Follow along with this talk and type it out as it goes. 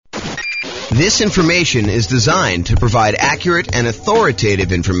This information is designed to provide accurate and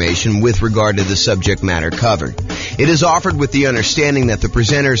authoritative information with regard to the subject matter covered. It is offered with the understanding that the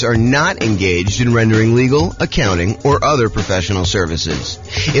presenters are not engaged in rendering legal, accounting, or other professional services.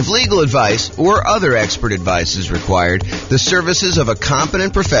 If legal advice or other expert advice is required, the services of a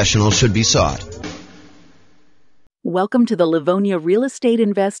competent professional should be sought. Welcome to the Livonia Real Estate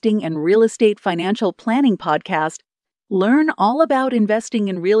Investing and Real Estate Financial Planning Podcast. Learn all about investing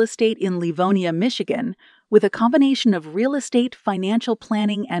in real estate in Livonia, Michigan, with a combination of real estate financial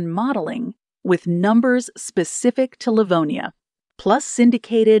planning and modeling with numbers specific to Livonia, plus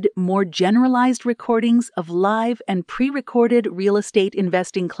syndicated, more generalized recordings of live and pre-recorded real estate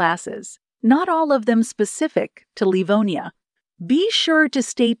investing classes, not all of them specific to Livonia. Be sure to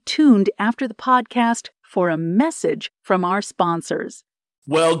stay tuned after the podcast for a message from our sponsors.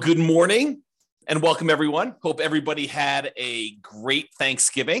 Well, good morning and welcome everyone. Hope everybody had a great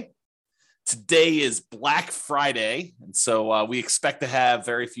Thanksgiving. Today is Black Friday, and so we expect to have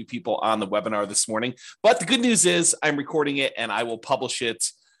very few people on the webinar this morning. But the good news is I'm recording it and I will publish it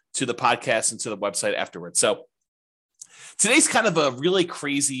to the podcast and to the website afterwards. So today's kind of a really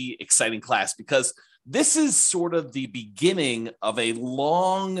crazy, exciting class because this is sort of the beginning of a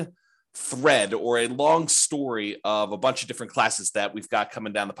long thread or a long story of a bunch of different classes that we've got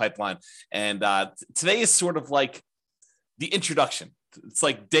coming down the pipeline. And today is sort of like the introduction. It's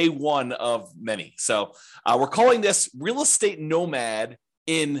like day one of many. So we're calling this Real Estate Nomad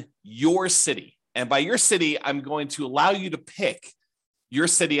in Your City. And by your city, I'm going to allow you to pick your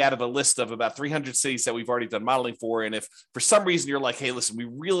city out of a list of about 300 cities that we've already done modeling for. And if for some reason you're like, hey, listen, we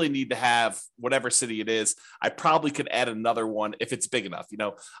really need to have whatever city it is, I probably could add another one if it's big enough. You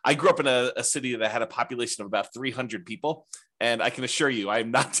know, I grew up in a city that had a population of about 300 people. And I can assure you,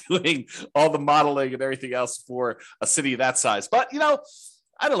 I'm not doing all the modeling and everything else for a city that size. But, you know,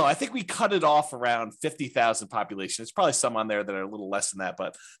 I don't know. I think we cut it off around 50,000 population. There's probably some on there that are a little less than that,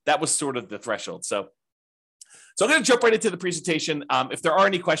 but that was sort of the threshold. So I'm going to jump right into the presentation. If there are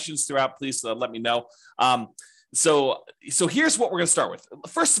any questions throughout, please let me know. So here's what we're going to start with.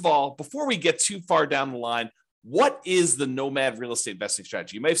 First of all, before we get too far down the line, what is the Nomad real estate investing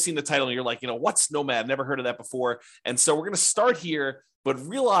strategy? You may have seen the title and you're like, you know, what's Nomad? Never heard of that before. And so we're going to start here, but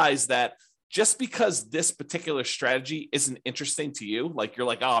realize that just because this particular strategy isn't interesting to you, like you're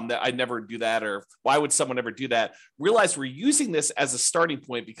like, oh, I'd never do that, or why would someone ever do that? Realize we're using this as a starting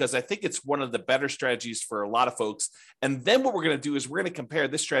point because I think it's one of the better strategies for a lot of folks. And then what we're going to do is we're going to compare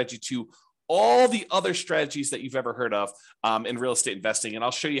this strategy to all the other strategies that you've ever heard of in real estate investing. And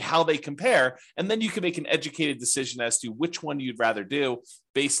I'll show you how they compare. And then you can make an educated decision as to which one you'd rather do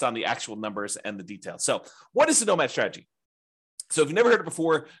based on the actual numbers and the details. So what is the Nomad strategy? So if you've never heard it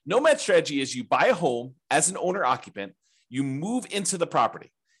before, Nomad strategy is you buy a home as an owner-occupant, you move into the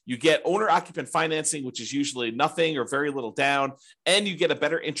property. You get owner-occupant financing, which is usually nothing or very little down, and you get a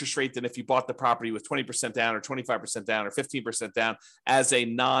better interest rate than if you bought the property with 20% down or 25% down or 15% down as a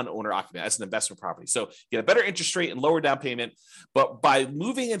non-owner-occupant, as an investment property. So you get a better interest rate and lower down payment, but by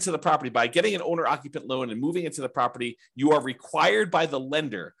moving into the property, by getting an owner-occupant loan and moving into the property, you are required by the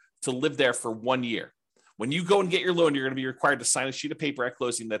lender to live there for 1 year. When you go and get your loan, you're going to be required to sign a sheet of paper at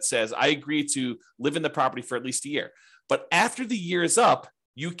closing that says, I agree to live in the property for at least a year. But after the year is up,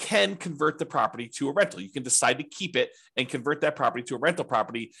 you can convert the property to a rental. You can decide to keep it and convert that property to a rental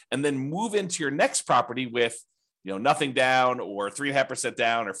property and then move into your next property with, you know, nothing down or 3.5%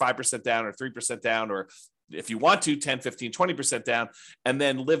 down or 5% down or 3% down, or if you want to, 10, 15, 20% down, and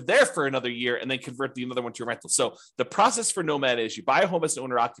then live there for another year and then convert the another one to a rental. So the process for Nomad is you buy a home as an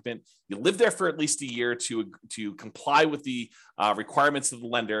owner occupant, you live there for at least a year to comply with the requirements of the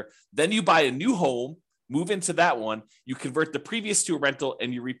lender. Then you buy a new home, move into that one, you convert the previous to a rental,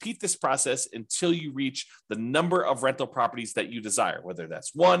 and you repeat this process until you reach the number of rental properties that you desire, whether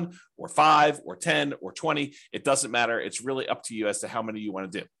that's 1 or 5 or 10 or 20, it doesn't matter. It's really up to you as to how many you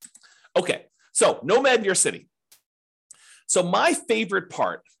want to do. Okay. So Nomad in your city. So my favorite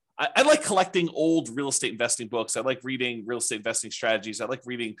part, I like collecting old real estate investing books. I like reading real estate investing strategies. I like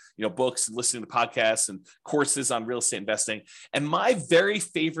reading, books and listening to podcasts and courses on real estate investing. And my very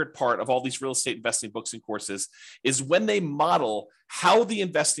favorite part of all these real estate investing books and courses is when they model how the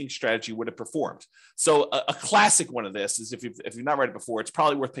investing strategy would have performed. So a classic one of this is if you've not read it before, it's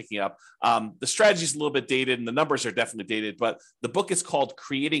probably worth picking up. The strategy is a little bit dated and the numbers are definitely dated, but the book is called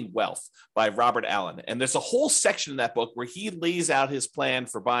Creating Wealth by Robert Allen. And there's a whole section in that book where he lays out his plan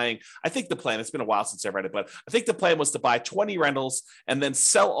for buying. I think the plan, it's been a while since I read it, but I think the plan was to buy 20 rentals and then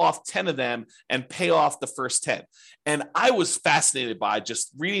sell off 10 of them and pay off the first 10. And I was fascinated by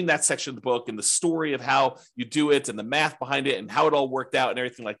just reading that section of the book and the story of how you do it and the math behind it and how it all worked out and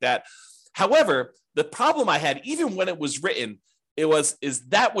everything like that. However, the problem I had, even when it was written,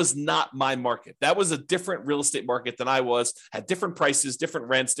 that was not my market. That was a different real estate market than I was, had different prices, different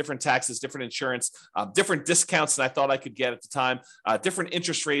rents, different taxes, different insurance, different discounts than I thought I could get at the time, different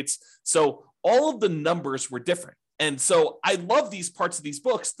interest rates. So all of the numbers were different. And so I love these parts of these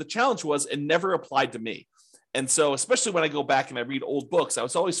books. The challenge was it never applied to me. And so, especially when I go back and I read old books, I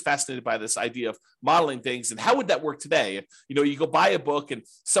was always fascinated by this idea of modeling things and how would that work today? If, you go buy a book and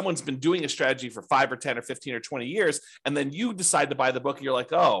someone's been doing a strategy for 5 or 10 or 15 or 20 years, and then you decide to buy the book and you're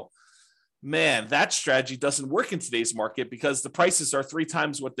like, oh, man, that strategy doesn't work in today's market because the prices are 3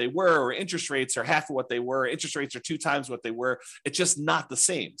 times what they were, or interest rates are half of what they were. Interest rates are 2 times what they were. It's just not the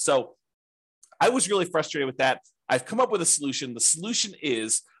same. So I was really frustrated with that. I've come up with a solution. The solution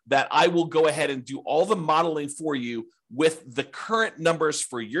is that I will go ahead and do all the modeling for you with the current numbers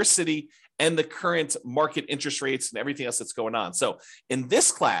for your city and the current market interest rates and everything else that's going on. So in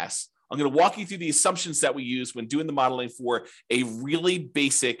this class, I'm going to walk you through the assumptions that we use when doing the modeling for a really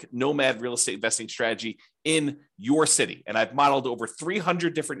basic nomad real estate investing strategy in your city. And I've modeled over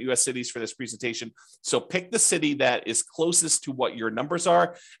 300 different US cities for this presentation. So pick the city that is closest to what your numbers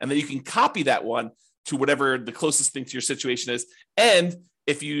are, and then you can copy that one to whatever the closest thing to your situation is. And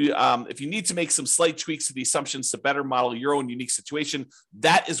if you need to make some slight tweaks to the assumptions to better model your own unique situation,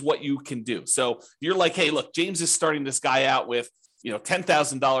 that is what you can do. So you're like, hey, look, James is starting this guy out with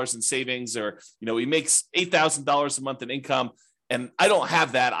 $10,000 in savings, or he makes $8,000 a month in income, and I don't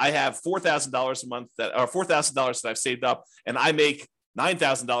have that. I have $4,000 a month $4,000 that I've saved up, and I make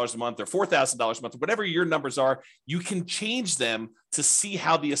 $9,000 a month or $4,000 a month, whatever your numbers are. You can change them to see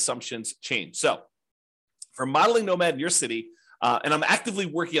how the assumptions change. So for modeling Nomad in your city, and I'm actively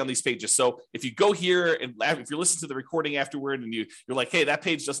working on these pages. So if you go here and if you're listening to the recording afterward and you're like, hey, that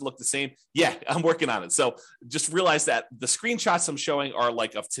page doesn't look the same. Yeah, I'm working on it. So just realize that the screenshots I'm showing are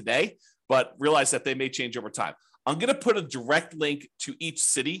like of today, but realize that they may change over time. I'm going to put a direct link to each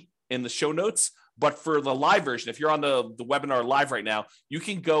city in the show notes. But for the live version, if you're on the webinar live right now, you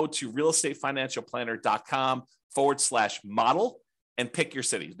can go to realestatefinancialplanner.com/model. and pick your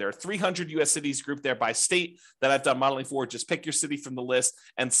city. There are 300 US cities grouped there by state that I've done modeling for. Just pick your city from the list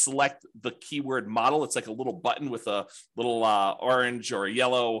and select the keyword model. It's like a little button with a little orange or a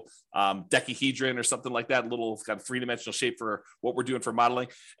yellow decahedron or something like that, little kind of 3-dimensional shape for what we're doing for modeling.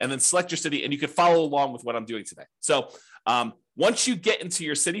 And then select your city, and you can follow along with what I'm doing today. So once you get into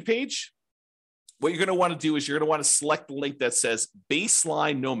your city page, what you're going to want to do is you're going to want to select the link that says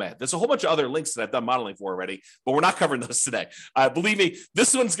Baseline Nomad. There's a whole bunch of other links that I've done modeling for already, but we're not covering those today. Believe me,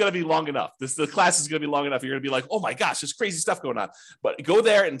 this one's going to be long enough. The class is going to be long enough. You're going to be like, oh my gosh, there's crazy stuff going on. But go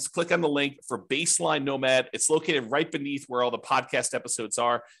there and click on the link for Baseline Nomad. It's located right beneath where all the podcast episodes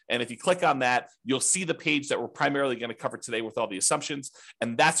are. And if you click on that, you'll see the page that we're primarily going to cover today with all the assumptions.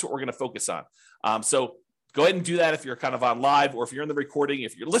 And that's what we're going to focus on. So go ahead and do that if you're kind of on live, or if you're in the recording.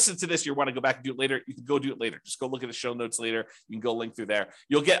 If you're listening to this, you want to go back and do it later, you can go do it later. Just go look at the show notes later. You can go link through there.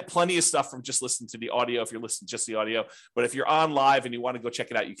 You'll get plenty of stuff from just listening to the audio if you're listening to just the audio. But if you're on live and you want to go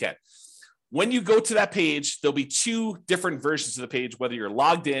check it out, you can. When you go to that page, there'll be 2 different versions of the page, whether you're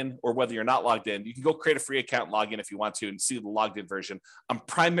logged in or whether you're not logged in. You can go create a free account and log in if you want to and see the logged in version. I'm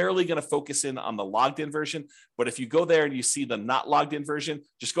primarily going to focus in on the logged in version, but if you go there and you see the not logged in version,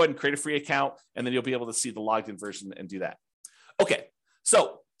 just go ahead and create a free account, and then you'll be able to see the logged in version and do that. Okay,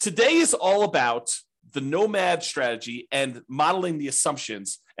 so today is all about the Nomad strategy and modeling the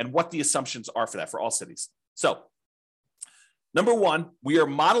assumptions and what the assumptions are for that for all cities. So number 1, we are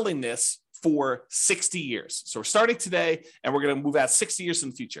modeling this for 60 years. So we're starting today, and we're going to move out 60 years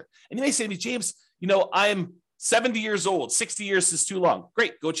in the future. And you may say to me, James, I'm 70 years old. 60 years is too long.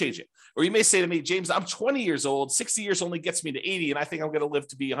 Great, go change it. Or you may say to me, James, I'm 20 years old. 60 years only gets me to 80, and I think I'm going to live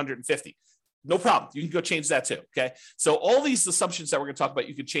to be 150. No problem. You can go change that too, okay? So all these assumptions that we're going to talk about,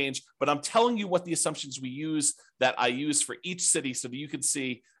 you can change, but I'm telling you what the assumptions we use that I use for each city so that you can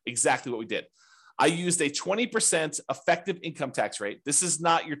see exactly what we did. I used a 20% effective income tax rate. This is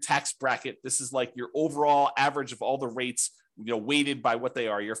not your tax bracket. This is like your overall average of all the rates, weighted by what they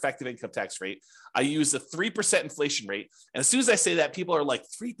are, your effective income tax rate. I used a 3% inflation rate. And as soon as I say that, people are like,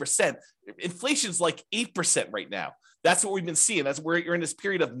 3%? Inflation's like 8% right now. That's what we've been seeing. That's where you're in this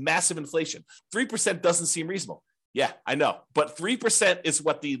period of massive inflation. 3% doesn't seem reasonable. Yeah, I know. But 3% is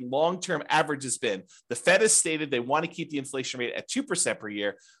what the long-term average has been. The Fed has stated they want to keep the inflation rate at 2% per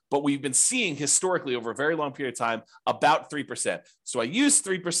year, but we've been seeing historically over a very long period of time about 3%. So I used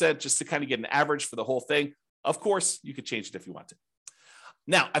 3% just to kind of get an average for the whole thing. Of course, you could change it if you want to.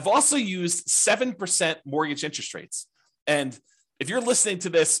 Now, I've also used 7% mortgage interest rates. And if you're listening to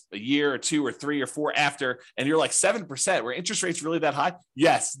this a year or 2 or 3 or 4 after, and you're like 7%, were interest rates really that high?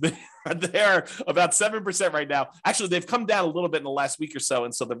 Yes, they're about 7% right now. Actually, they've come down a little bit in the last week or so.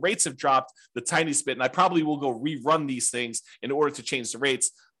 And so the rates have dropped the tiniest bit. And I probably will go rerun these things in order to change the rates.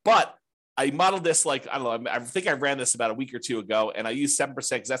 But I modeled this like, I don't know, I think I ran this about a week or 2 ago, and I used 7%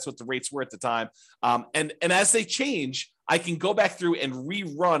 because that's what the rates were at the time. And as they change, I can go back through and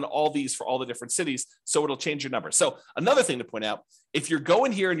rerun all these for all the different cities, so it'll change your number. So another thing to point out, if you're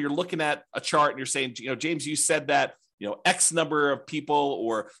going here and you're looking at a chart and you're saying, James, you said that, X number of people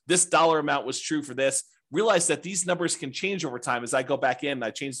or this dollar amount was true for this, realize that these numbers can change over time as I go back in and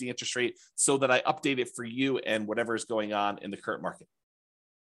I change the interest rate so that I update it for you and whatever is going on in the current market.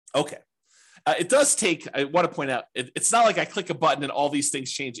 Okay. It does take, I want to point out, it's not like I click a button and all these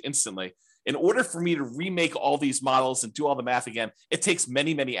things change instantly. In order for me to remake all these models and do all the math again, it takes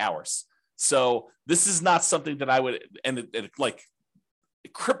many, many hours. So this is not something that I would, and it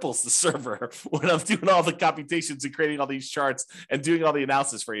cripples the server when I'm doing all the computations and creating all these charts and doing all the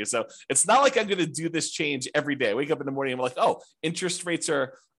analysis for you. So it's not like I'm going to do this change every day. I wake up in the morning and I'm like, oh, interest rates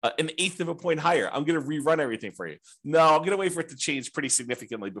are an eighth of a point higher. I'm going to rerun everything for you. No, I'm going to wait for it to change pretty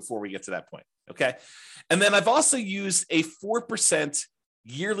significantly before we get to that point. Okay. And then I've also used a 4%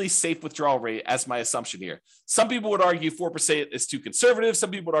 yearly safe withdrawal rate as my assumption here. Some people would argue 4% is too conservative.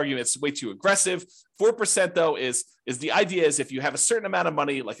 Some people would argue it's way too aggressive. 4% though is the idea is if you have a certain amount of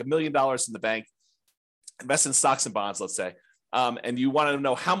money, like $1 million in the bank, invest in stocks and bonds, let's say, and you want to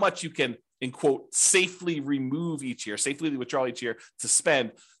know how much you can, in quote, safely remove each year, safely withdraw each year to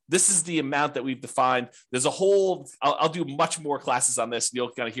spend. This is the amount that we've defined. There's a whole, I'll do much more classes on this. And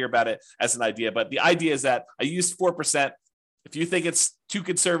you'll kind of hear about it as an idea, but the idea is that I used 4%. If you think it's too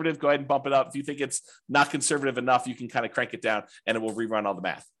conservative, go ahead and bump it up. If you think it's not conservative enough, you can kind of crank it down and it will rerun all the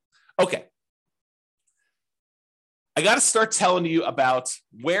math. Okay. I got to start telling you about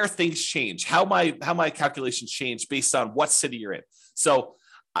where things change, how my calculations change based on what city you're in. So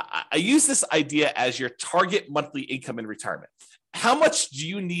I use this idea as your target monthly income in retirement. How much do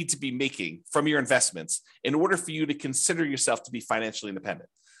you need to be making from your investments in order for you to consider yourself to be financially independent?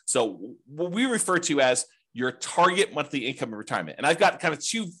 So what we refer to as your target monthly income in retirement. And I've got kind of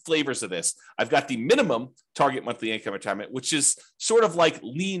two flavors of this. I've got the minimum target monthly income retirement, which is sort of like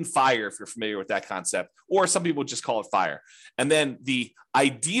lean fire, if you're familiar with that concept, or some people just call it fire. And then the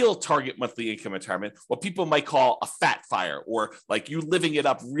ideal target monthly income retirement, what people might call a fat fire, or like you living it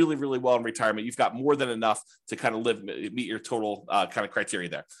up really, really well in retirement. You've got more than enough to kind of meet your total kind of criteria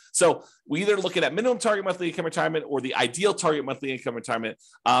there. So we either looking at minimum target monthly income retirement or the ideal target monthly income retirement.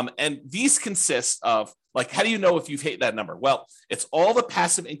 And these consist of, like, how do you know if you've hit that number? Well, it's all the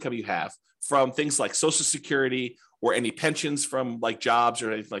passive income you have from things like Social Security or any pensions from like jobs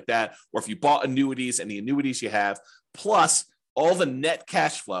or anything like that, or if you bought annuities and the annuities you have, plus all the net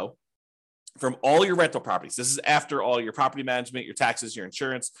cash flow from all your rental properties. This is after all your property management, your taxes, your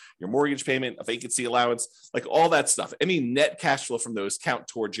insurance, your mortgage payment, a vacancy allowance, like all that stuff. Any net cash flow from those count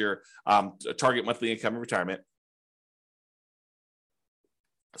towards your target monthly income in retirement.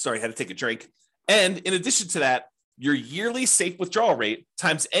 Sorry, I had to take a drink. And in addition to that, your yearly safe withdrawal rate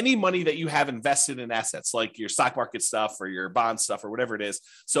times any money that you have invested in assets, like your stock market stuff or your bond stuff or whatever it is.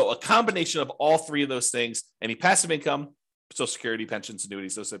 So a combination of all three of those things, any passive income, Social Security, pensions,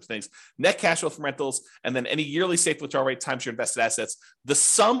 annuities, those types of things, net cash flow from rentals, and then any yearly safe withdrawal rate times your invested assets. The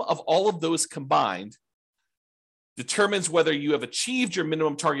sum of all of those combined determines whether you have achieved your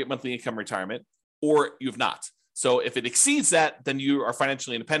minimum target monthly income retirement or you have not. So if it exceeds that, then you are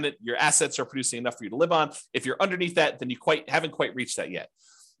financially independent. Your assets are producing enough for you to live on. If you're underneath that, then you haven't quite reached that yet.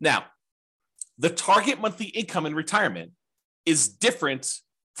 Now, the target monthly income in retirement is different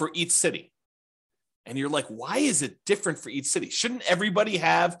for each city. And you're like, why is it different for each city? Shouldn't everybody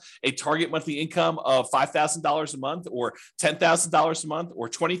have a target monthly income of $5,000 a month or $10,000 a month or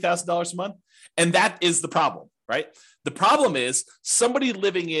 $20,000 a month? And that is the problem, right? The problem is somebody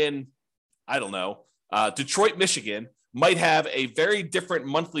living in, I don't know, Detroit, Michigan might have a very different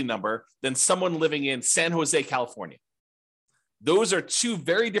monthly number than someone living in San Jose, California. Those are two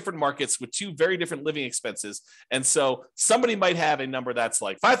very different markets with two very different living expenses. And so somebody might have a number that's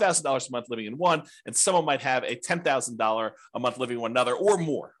like $5,000 a month living in one, and someone might have a $10,000 a month living in another or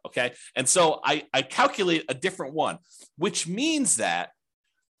more. Okay. And so I calculate a different one, which means that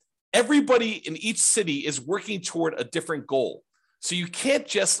everybody in each city is working toward a different goal. So you can't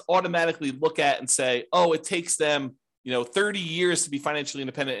just automatically look at and say, oh, it takes them 30 years to be financially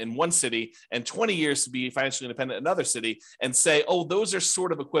independent in one city and 20 years to be financially independent in another city and say, oh, those are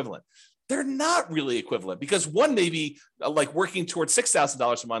sort of equivalent. they're not really equivalent, because one may be like working towards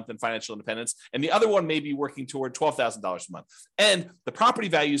 $6,000 a month in financial independence, and the other one may be working toward $12,000 a month. And the property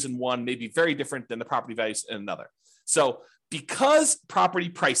values in one may be very different than the property values in another. So because property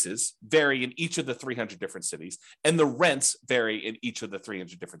prices vary in each of the 300 different cities, and the rents vary in each of the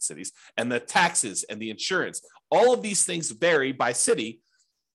 300 different cities, and the taxes and the insurance, all of these things vary by city,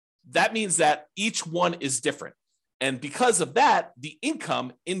 that means that each one is different. And because of that, the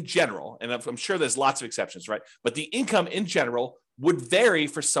income in general, and I'm sure there's lots of exceptions, right? But the income in general would vary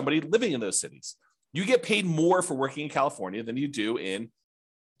for somebody living in those cities. You get paid more for working in California than you do in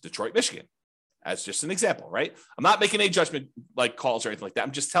Detroit, Michigan. As just an example, right? I'm not making any judgment like calls or anything like that.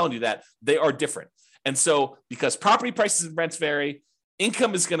 I'm just telling you that they are different. And so because property prices and rents vary,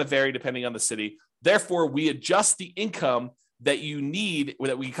 income is going to vary depending on the city. Therefore, we adjust the income that you need, or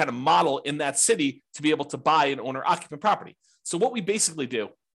that we kind of model in that city to be able to buy an owner-occupant property. So what we basically do,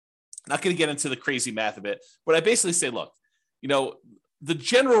 not going to get into the crazy math of it, but I basically say, look, the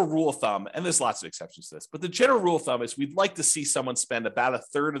general rule of thumb, and there's lots of exceptions to this, but the general rule of thumb is we'd like to see someone spend about a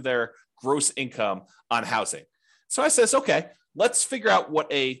third of their gross income on housing. So I says, okay, let's figure out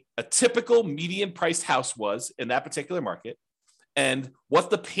what a typical median priced house was in that particular market, and what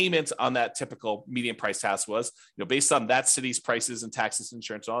the payment on that typical median priced house was, based on that city's prices and taxes,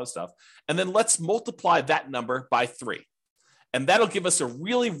 insurance, and all this stuff. And then let's multiply that number by 3. And that'll give us a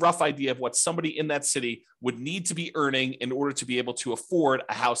really rough idea of what somebody in that city would need to be earning in order to be able to afford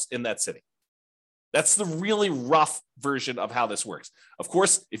a house in that city. That's the really rough version of how this works. Of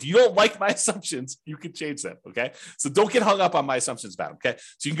course, if you don't like my assumptions, you can change them, okay? So don't get hung up on my assumptions about them, okay?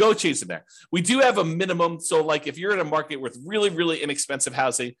 So you can go change them there. We do have a minimum. So like if you're in a market with really, really inexpensive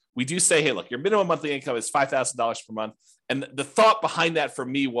housing, we do say, hey, look, your minimum monthly income is $5,000 per month. And the thought behind that for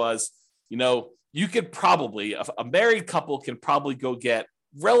me was, you could probably, a married couple can probably go get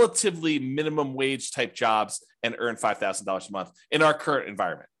relatively minimum wage type jobs and earn $5,000 a month in our current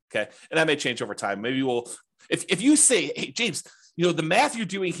environment. Okay. And that may change over time. Maybe if you say, hey, James, the math you're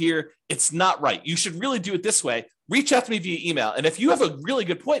doing here, it's not right. You should really do it this way. Reach out to me via email. And if you have a really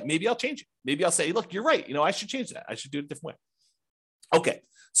good point, maybe I'll change it. Maybe I'll say, look, you're right. I should change that. I should do it a different way. Okay.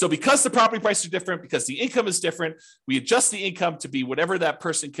 So because the property prices are different, because the income is different, we adjust the income to be whatever that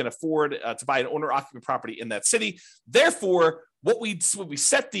person can afford to buy an owner-occupant property in that city. Therefore, what we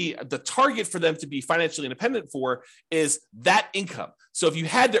set the target for them to be financially independent for is that income. So if you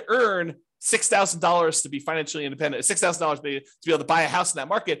had to earn $6,000 to be financially independent, $6,000 to be able to buy a house in that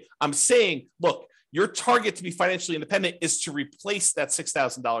market, I'm saying, look, your target to be financially independent is to replace that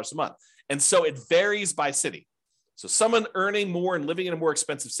 $6,000 a month. And so it varies by city. So someone earning more and living in a more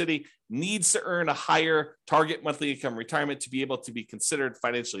expensive city needs to earn a higher target monthly income retirement to be able to be considered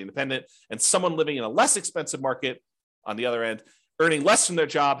financially independent. And someone living in a less expensive market, on the other end, earning less from their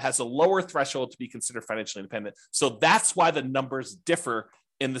job, has a lower threshold to be considered financially independent. So that's why the numbers differ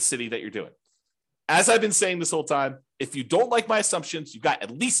in the city that you're doing. As I've been saying this whole time, if you don't like my assumptions, you've got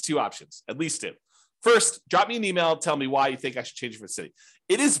at least 2 options, at least 2. First, drop me an email, tell me why you think I should change it for the city.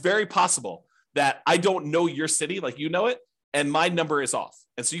 It is very possible that I don't know your city like you know it, and my number is off.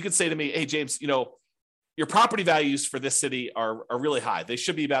 And so you could say to me, hey, James, your property values for this city are really high. They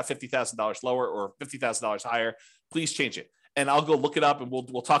should be about $50,000 lower or $50,000 higher. Please change it. And I'll go look it up and we'll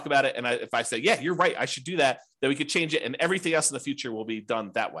talk about it. And if I say, yeah, you're right, I should do that, then we could change it. And everything else in the future will be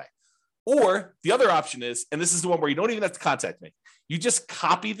done that way. Or the other option is, and this is the one where you don't even have to contact me. You just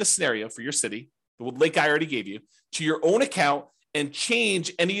copy the scenario for your city, the link I already gave you, to your own account and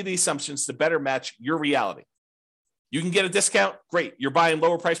change any of the assumptions to better match your reality. You can get a discount. Great. You're buying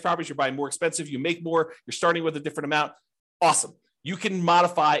lower price properties. You're buying more expensive. You make more. You're starting with a different amount. Awesome. You can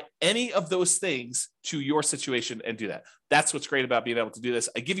modify any of those things to your situation and do that. That's what's great about being able to do this.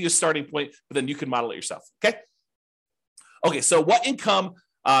 I give you a starting point, but then you can model it yourself. Okay. So what income,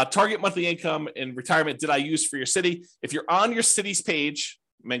 target monthly income in retirement did I use for your city? If you're on your city's page,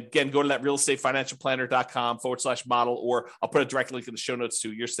 again, go to that realestatefinancialplanner.com/model, or I'll put a direct link in the show notes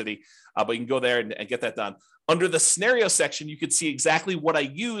to your city, but you can go there and get that done. Under the scenario section, you can see exactly what I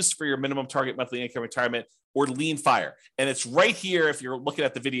used for your minimum target monthly income retirement or lean fire. And it's right here. If you're looking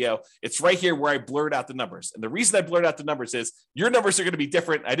at the video, it's right here where I blurred out the numbers. And the reason I blurred out the numbers is your numbers are going to be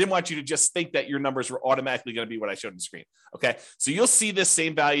different. I didn't want you to just think that your numbers were automatically going to be what I showed on the screen. Okay. So you'll see this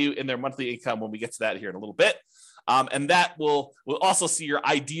same value in their monthly income when we get to that here in a little bit. And that we'll also see your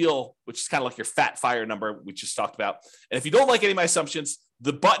ideal, which is kind of like your fat fire number we just talked about. And if you don't like any of my assumptions,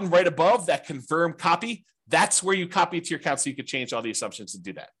 the button right above that confirm copy, that's where you copy it to your account so you can change all the assumptions and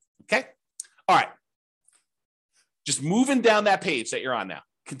do that. Okay. All right. Just moving down that page that you're on now.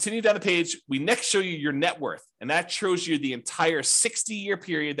 Continue down the page. We next show you your net worth, and that shows you the entire 60-year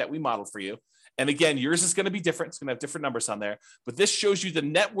period that we modeled for you. And again, yours is going to be different. It's going to have different numbers on there, but this shows you the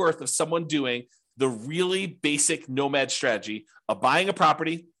net worth of someone doing the really basic Nomad strategy of buying a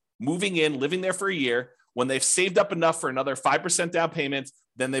property, moving in, living there for a year. When they've saved up enough for another 5% down payment,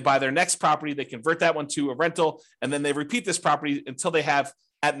 then they buy their next property, they convert that one to a rental, and then they repeat this property until they have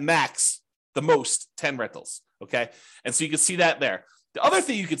at max the most 10 rentals. Okay. And so you can see that there. The other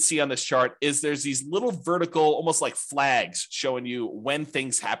thing you can see on this chart is there's these little vertical, almost like flags showing you when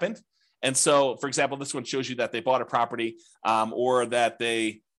things happened. And so, for example, this one shows you that they bought a property or that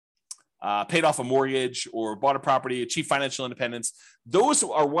they paid off a mortgage or bought a property, achieved financial independence. Those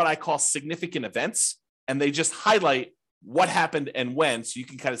are what I call significant events. And they just highlight what happened and when, so you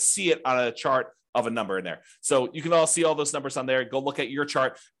can kind of see it on a chart of a number in there. So you can all see all those numbers on there. Go look at your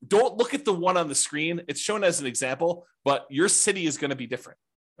chart. Don't look at the one on the screen. It's shown as an example, but your city is going to be different,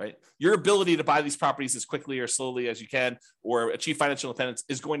 right? Your ability to buy these properties as quickly or slowly as you can or achieve financial independence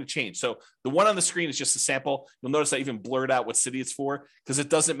is going to change. So the one on the screen is just a sample. You'll notice I even blurred out what city it's for because it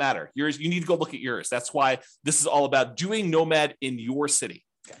doesn't matter. Yours, you need to go look at yours. That's why this is all about doing Nomad in your city.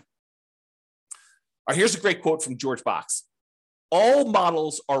 Okay. All right, here's a great quote from George Box. All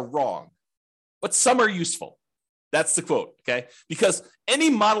models are wrong, but some are useful. That's the quote, okay? Because any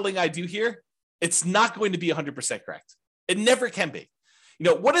modeling I do here, it's not going to be 100% correct. It never can be. You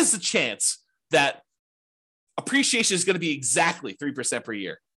know, what is the chance that appreciation is going to be exactly 3% per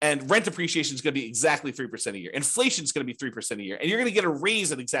year and rent appreciation is going to be exactly 3% a year? Inflation is going to be 3% a year, and you're going to get a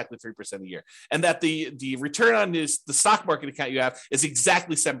raise at exactly 3% a year. And that the return on the stock market account you have is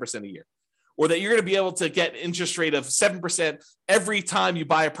exactly 7% a year. Or that you're going to be able to get interest rate of 7% every time you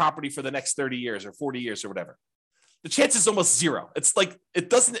buy a property for the next 30 years or 40 years or whatever. The chance is almost zero. It's like,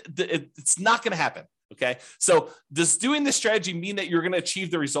 it's not going to happen. Okay. So does doing this strategy mean that you're going to achieve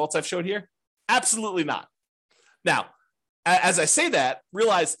the results I've showed here? Absolutely not. Now, as I say that,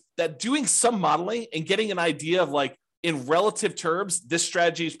 realize that doing some modeling and getting an idea of like, in relative terms, this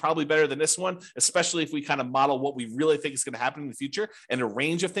strategy is probably better than this one, especially if we kind of model what we really think is going to happen in the future and a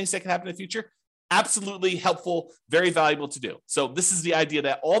range of things that can happen in the future. Absolutely helpful, very valuable to do. So this is the idea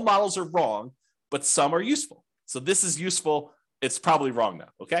that all models are wrong, but some are useful. So this is useful. It's probably wrong now.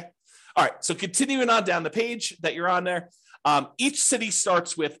 Okay. All right. So continuing on down the page that you're on there, each city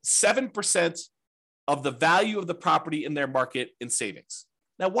starts with 7% of the value of the property in their market in savings.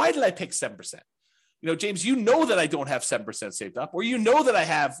 Now, why did I pick 7%? You know, James, you know that I don't have 7% saved up, or you know that I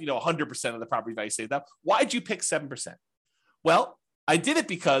have, 100% of the property value saved up. Why'd you pick 7%? Well, I did it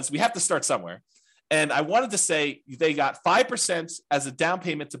because we have to start somewhere. And I wanted to say they got 5% as a down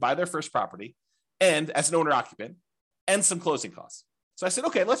payment to buy their first property and as an owner occupant and some closing costs. So I said,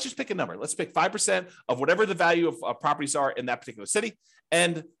 okay, let's just pick a number. Let's pick 5% of whatever the value of properties are in that particular city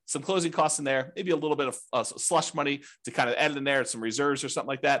and some closing costs in there, maybe a little bit of slush money to kind of add in there, some reserves or something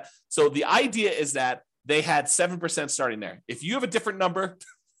like that. So the idea is that they had 7% starting there. If you have a different number,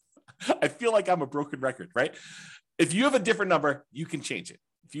 I feel like I'm a broken record, right? If you have a different number, you can change it.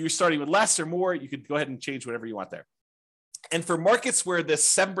 If you're starting with less or more, you could go ahead and change whatever you want there. And for markets where this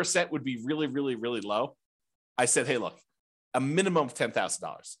 7% would be really, really, really low, I said, hey, look, a minimum of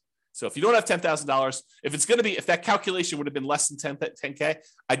 $10,000. So if you don't have $10,000, if that calculation would have been less than 10K,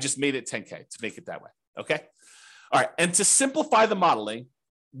 I just made it 10K to make it that way. Okay. All right. And to simplify the modeling,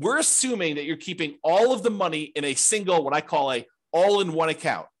 we're assuming that you're keeping all of the money in a single, what I call a all-in-one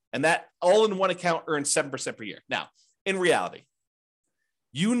account. And that all-in-one account earns 7% per year. Now, in reality,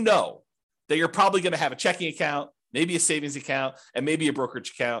 you know that you're probably going to have a checking account, maybe a savings account, and maybe a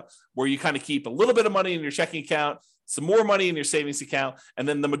brokerage account where you kind of keep a little bit of money in your checking account, some more money in your savings account, and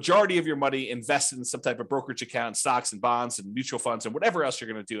then the majority of your money invested in some type of brokerage account, stocks and bonds and mutual funds and whatever else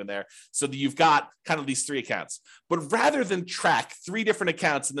you're going to do in there, so that you've got kind of these three accounts. But rather than track three different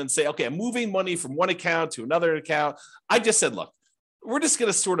accounts and then say, okay, I'm moving money from one account to another account, I just said, look, we're just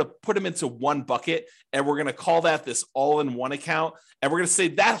going to sort of put them into one bucket, and we're going to call that this all-in-one account, and we're going to say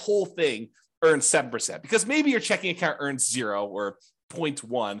that whole thing earns 7%, because maybe your checking account earns 0 or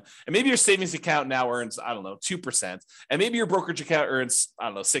 0.1, and maybe your savings account now earns, 2%, and maybe your brokerage account earns,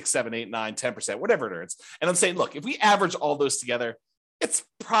 6, 7, 8, 9, 10%, whatever it earns. And I'm saying, look, if we average all those together, it's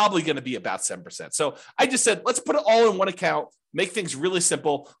probably going to be about 7%. So I just said, let's put it all in one account, make things really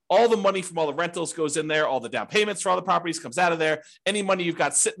simple. All the money from all the rentals goes in there. All the down payments for all the properties comes out of there. Any money you've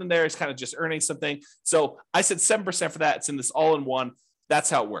got sitting in there is kind of just earning something. So I said 7% for that. It's in this all in one. That's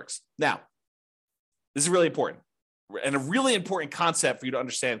how it works. Now, this is really important and a really important concept for you to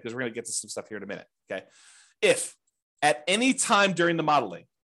understand, because we're going to get to some stuff here in a minute. Okay. If at any time during the modeling,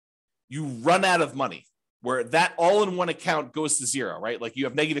 you run out of money, where that all-in-one account goes to zero, right? Like you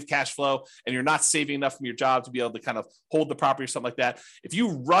have negative cash flow and you're not saving enough from your job to be able to kind of hold the property or something like that. If you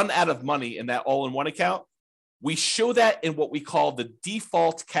run out of money in that all-in-one account, we show that in what we call the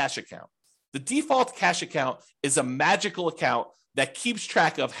default cash account. The default cash account is a magical account that keeps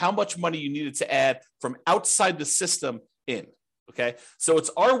track of how much money you needed to add from outside the system in, okay? So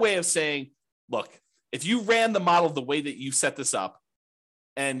it's our way of saying, look, if you ran the model the way that you set this up,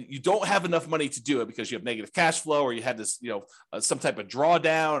 and you don't have enough money to do it because you have negative cash flow or you had this, some type of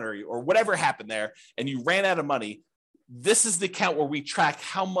drawdown or whatever happened there, and you ran out of money, this is the account where we track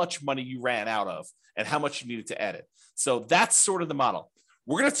how much money you ran out of and how much you needed to add it. So that's sort of the model.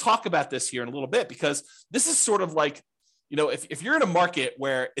 We're going to talk about this here in a little bit because this is sort of like, if you're in a market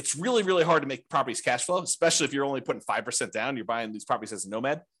where it's really, really hard to make properties cash flow, especially if you're only putting 5% down, you're buying these properties as a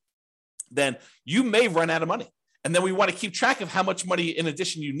Nomad, then you may run out of money. And then we want to keep track of how much money in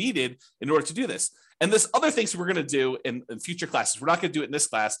addition you needed in order to do this. And there's other things we're going to do in future classes. We're not going to do it in this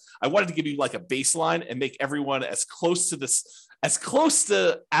class. I wanted to give you like a baseline and make everyone as close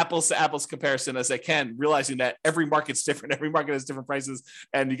to apples comparison as I can, realizing that every market's different. Every market has different prices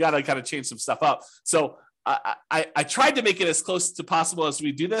and you got to kind of change some stuff up. So I tried to make it as close to possible as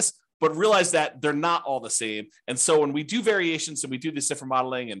we do this, but realize that they're not all the same. And so when we do variations and we do this different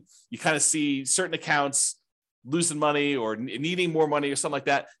modeling and you kind of see certain accounts losing money or needing more money or something like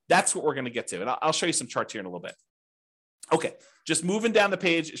that, that's what we're going to get to. And I'll show you some charts here in a little bit. Okay, just moving down the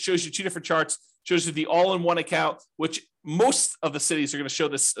page, it shows you two different charts, shows you the all-in-one account, which most of the cities are going to show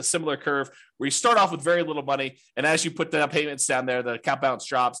this a similar curve where you start off with very little money. And as you put the payments down there, the account balance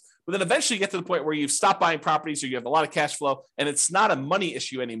drops. But then eventually you get to the point where you've stopped buying properties or you have a lot of cash flow and it's not a money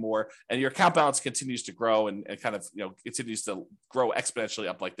issue anymore. And your account balance continues to grow and kind of, continues to grow exponentially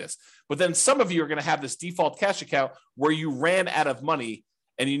up like this. But then some of you are going to have this default cash account where you ran out of money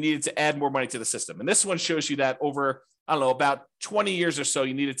and you needed to add more money to the system. And this one shows you that over, about 20 years or so,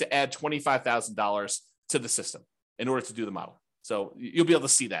 you needed to add $25,000 to the system in order to do the model. So you'll be able to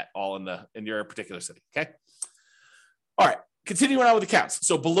see that all in your particular city, okay? All right, continuing on with accounts.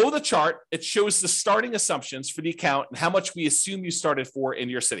 So below the chart, it shows the starting assumptions for the account and how much we assume you started for in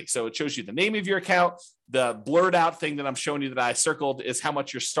your city. So it shows you the name of your account. The blurred out thing that I'm showing you that I circled is how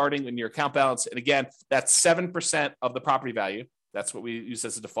much you're starting in your account balance. And again, that's 7% of the property value. That's what we use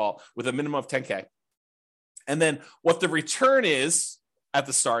as a default with a minimum of 10K. And then what the return is at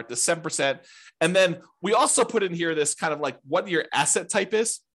the start, the 7%. And then we also put in here this kind of like what your asset type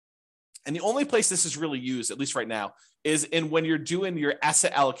is. And the only place this is really used, at least right now, is in when you're doing your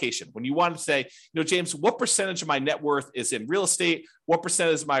asset allocation. When you want to say, James, what percentage of my net worth is in real estate? What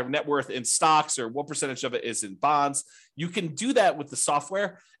percentage of my net worth in stocks? Or what percentage of it is in bonds? You can do that with the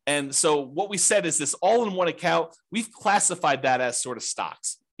software. And so what we said is this all-in-one account, we've classified that as sort of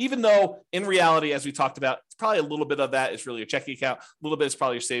stocks. Even though in reality, as we talked about, it's probably a little bit of that is really your checking account, a little bit is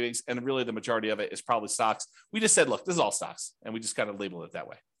probably your savings, and really the majority of it is probably stocks. We just said, look, this is all stocks, and we just kind of label it that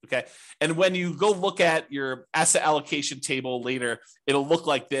way, okay? And when you go look at your asset allocation table later, it'll look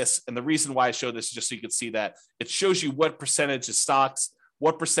like this, and the reason why I show this is just so you can see that it shows you what percentage is stocks,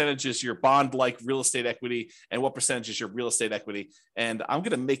 what percentage is your bond-like real estate equity, and what percentage is your real estate equity. And I'm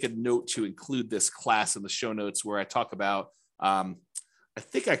going to make a note to include this class in the show notes where I talk about I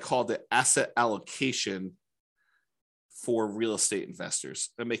think I called it asset allocation for real estate investors.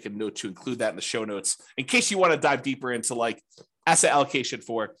 I make a note to include that in the show notes in case you want to dive deeper into like asset allocation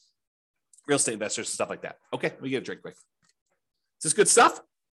for real estate investors and stuff like that. Okay, let me get a drink quick. Is this good stuff?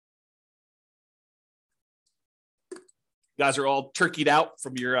 You guys are all turkeyed out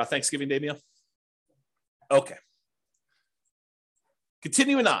from your Thanksgiving Day meal? Okay.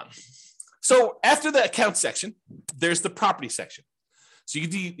 Continuing on. So after the account section, there's the property section. So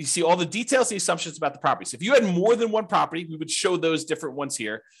you see all the details and the assumptions about the property. So if you had more than one property, we would show those different ones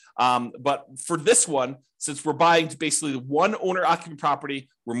here. But for this one, since we're buying basically one owner-occupant property,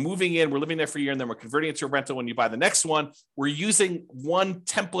 we're moving in, we're living there for a year, and then we're converting it to a rental when you buy the next one, we're using one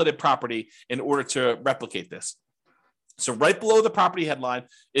templated property in order to replicate this. So right below the property headline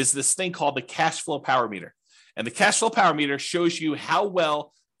is this thing called the cash flow power meter. And the cash flow power meter shows you how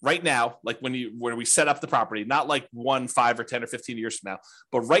well right now, like when we set up the property, not like 1, 5, or 10 or 15 years from now,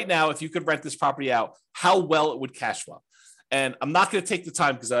 but right now, if you could rent this property out, how well it would cash flow. And I'm not going to take the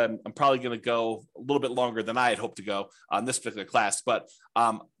time because I'm probably going to go a little bit longer than I had hoped to go on this particular class. But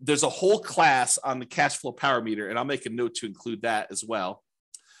there's a whole class on the cash flow power meter, and I'll make a note to include that as well.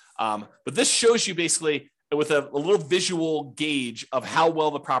 But this shows you basically with a little visual gauge of how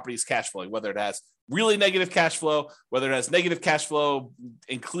well the property is cash flowing, whether it has really negative cash flow, whether it has negative cash flow,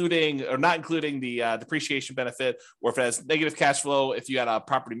 including or not including the depreciation benefit, or if it has negative cash flow if you had a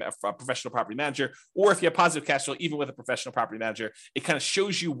professional property manager, or if you have positive cash flow even with a professional property manager. It kind of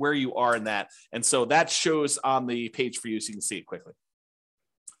shows you where you are in that. And so that shows on the page for you so you can see it quickly.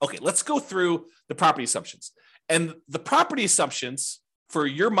 Okay, let's go through the property assumptions. And the property assumptions for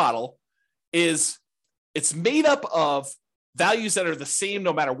your model is it's made up of values that are the same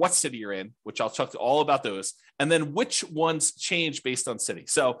no matter what city you're in, which I'll talk to all about those, and then which ones change based on city.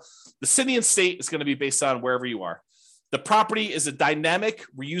 So the city and state is going to be based on wherever you are. The property is a dynamic,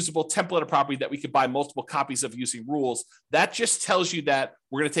 reusable template of property that we could buy multiple copies of using rules. That just tells you that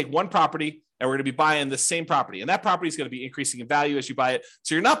we're going to take one property and we're going to be buying the same property. And that property is going to be increasing in value as you buy it.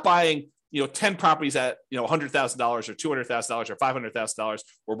 So you're not buying 10 properties at, $100,000 or $200,000 or $500,000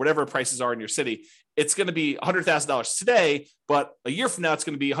 or whatever prices are in your city. It's going to be $100,000 today, but a year from now, it's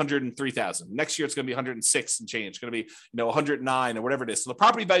going to be $103,000. Next year, it's going to be 106 and change. It's going to be, 109 or whatever it is. So the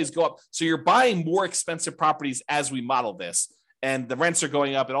property values go up. So you're buying more expensive properties as we model this, and the rents are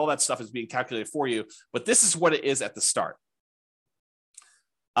going up and all that stuff is being calculated for you. But this is what it is at the start.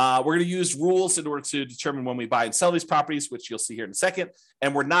 We're going to use rules in order to determine when we buy and sell these properties, which you'll see here in a second.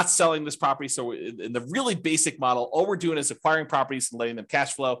 And we're not selling this property. So in the really basic model, all we're doing is acquiring properties and letting them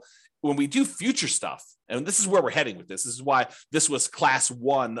cash flow. When we do future stuff, and this is where we're heading with this, this is why this was class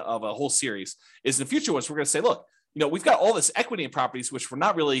one of a whole series, is in the future ones, we're going to say, look, we've got all this equity in properties, which we're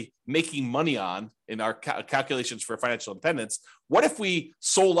not really making money on in our calculations for financial independence. What if we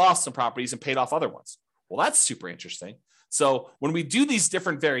sold off some properties and paid off other ones? Well, that's super interesting. So when we do these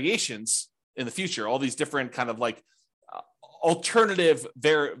different variations in the future, all these different kind of like alternative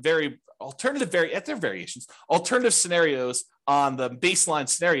scenarios on the baseline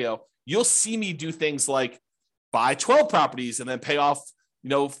scenario, you'll see me do things like buy 12 properties and then pay off,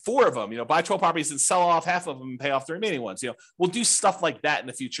 4 of them, buy 12 properties and sell off half of them and pay off the remaining ones. We'll do stuff like that in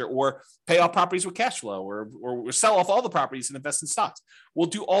the future, or pay off properties with cash flow, or sell off all the properties and invest in stocks. We'll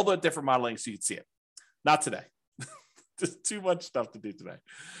do all the different modeling so you can see it. Not today. Just too much stuff to do today.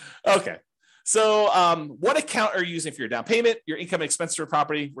 Okay. So what account are you using for your down payment, your income and expense for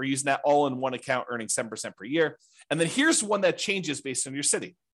property? We're using that all in one account, earning 7% per year. And then here's one that changes based on your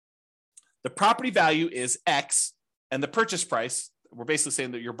city. The property value is X, and the purchase price, we're basically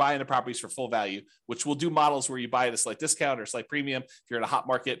saying that you're buying the properties for full value, which we'll do models where you buy at a slight discount or a slight premium if you're in a hot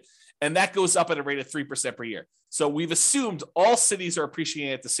market. And that goes up at a rate of 3% per year. So we've assumed all cities are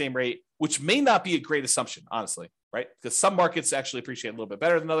appreciating at the same rate, which may not be a great assumption, honestly, right? Because some markets actually appreciate a little bit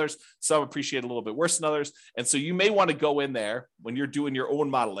better than others. Some appreciate a little bit worse than others. And so you may want to go in there when you're doing your own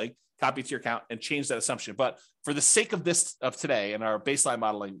modeling, copy to your account and change that assumption. But for the sake of today and our baseline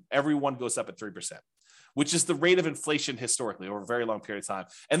modeling, everyone goes up at 3%. Which is the rate of inflation historically over a very long period of time.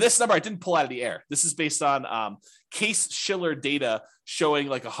 And this number I didn't pull out of the air. This is based on Case-Shiller data showing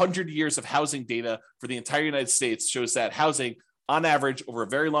like 100 years of housing data for the entire United States shows that housing on average over a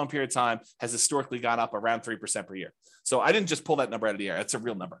very long period of time has historically gone up around 3% per year. So I didn't just pull that number out of the air. That's a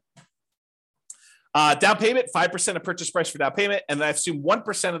real number. Down payment, 5% of purchase price for down payment. And then I assume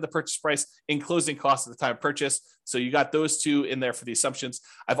 1% of the purchase price in closing costs at the time of purchase. So you got those two in there for the assumptions.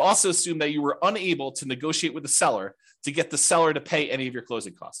 I've also assumed that you were unable to negotiate with the seller to get the seller to pay any of your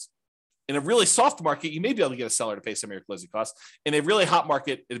closing costs. In a really soft market, you may be able to get a seller to pay some of your closing costs. In a really hot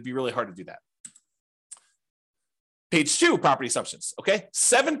market, it'd be really hard to do that. Page 2, property assumptions. Okay.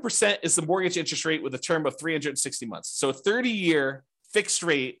 7% is the mortgage interest rate with a term of 360 months. So a 30-year fixed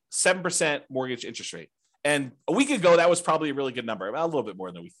rate, 7% mortgage interest rate. And a week ago, that was probably a really good number, a little bit more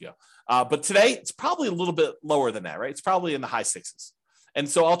than a week ago. But today, it's probably a little bit lower than that, right? It's probably in the high 6s. And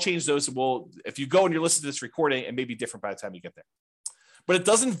so I'll change those. If you go and you're listening to this recording, it may be different by the time you get there. But it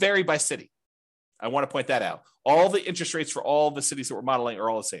doesn't vary by city. I want to point that out. All the interest rates for all the cities that we're modeling are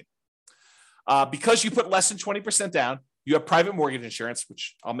all the same. Because you put less than 20% down, you have private mortgage insurance,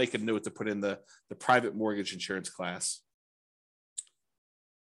 which I'll make a note to put in the private mortgage insurance class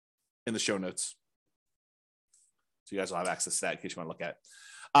in the show notes. So you guys will have access to that in case you want to look at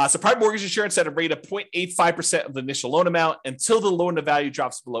it. So private mortgage insurance at a rate of 0.85% of the initial loan amount until the loan to value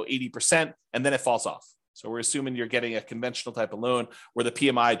drops below 80%, and then it falls off. So we're assuming you're getting a conventional type of loan where the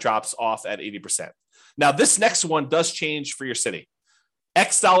PMI drops off at 80%. Now, this next one does change for your city.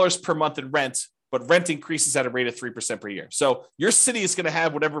 X dollars per month in rent, but rent increases at a rate of 3% per year. So your city is going to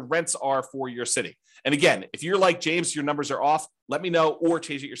have whatever rents are for your city. And again, if you're like James, your numbers are off, let me know or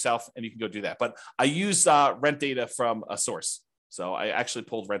change it yourself and you can go do that. But I use rent data from a source. So I actually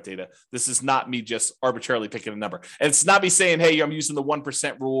pulled rent data. This is not me just arbitrarily picking a number. And it's not me saying, hey, I'm using the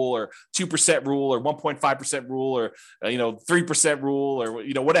 1% rule or 2% rule or 1.5% rule or 3% rule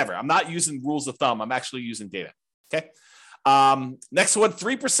or whatever. I'm not using rules of thumb. I'm actually using data. Okay. Next one,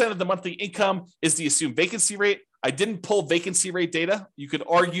 3% of the monthly income is the assumed vacancy rate. I didn't pull vacancy rate data. You could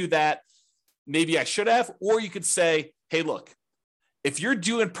argue that maybe I should have, or you could say, hey, look, if you're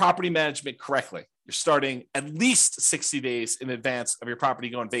doing property management correctly, you're starting at least 60 days in advance of your property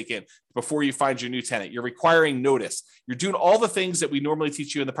going vacant before you find your new tenant. You're requiring notice. You're doing all the things that we normally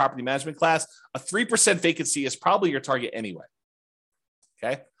teach you in the property management class. A 3% vacancy is probably your target anyway.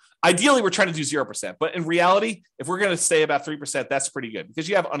 Okay. Ideally, we're trying to do 0%, but in reality, if we're going to stay about 3%, that's pretty good because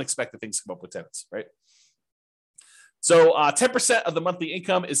you have unexpected things come up with tenants, right? So 10% of the monthly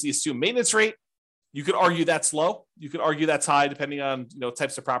income is the assumed maintenance rate. You could argue that's low. You could argue that's high, depending on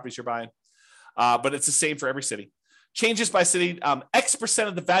types of properties you're buying. But it's the same for every city. Changes by city, X%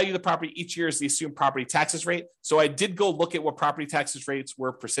 of the value of the property each year is the assumed property taxes rate. So I did go look at what property taxes rates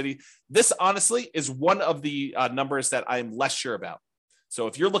were per city. This honestly is one of the numbers that I'm less sure about. So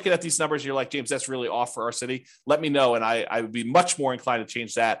if you're looking at these numbers, you're like, James, that's really off for our city. Let me know. And I would be much more inclined to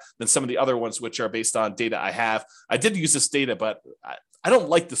change that than some of the other ones, which are based on data I have. I did use this data, but I don't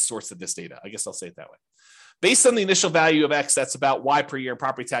like the source of this data. I guess I'll say it that way. Based on the initial value of X, that's about Y per year in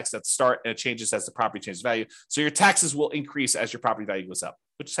property tax at the start, and it changes as the property changes value. So your taxes will increase as your property value goes up,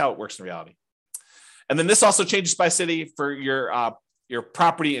 which is how it works in reality. And then this also changes by city for your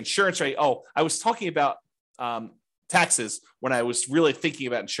property insurance rate. Oh, I was talking about taxes when I was really thinking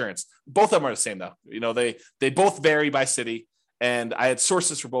about insurance. Both of them are the same though. They both vary by city, and I had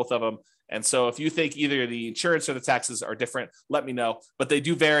sources for both of them. And so if you think either the insurance or the taxes are different, let me know. But they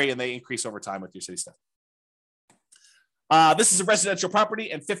do vary and they increase over time with your city stuff. This is a residential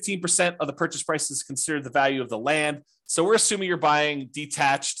property, and 15% of the purchase price is considered the value of the land. So we're assuming you're buying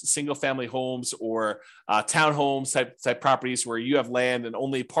detached single-family homes or townhomes type properties where you have land and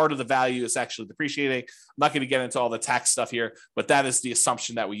only part of the value is actually depreciating. I'm not going to get into all the tax stuff here, but that is the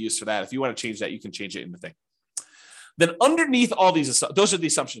assumption that we use for that. If you want to change that, you can change it in the thing. Then underneath all these, those are the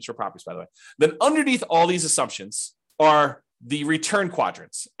assumptions for properties, by the way. Then underneath all these assumptions are the return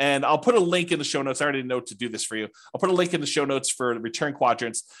quadrants. And I'll put a link in the show notes. I already know to do this for you. I'll put a link in the show notes for the return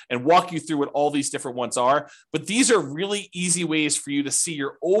quadrants and walk you through what all these different ones are. But these are really easy ways for you to see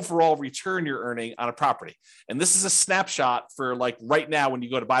your overall return you're earning on a property. And this is a snapshot for like right now when you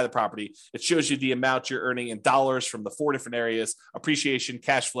go to buy the property. It shows you the amount you're earning in dollars from the 4 different areas: appreciation,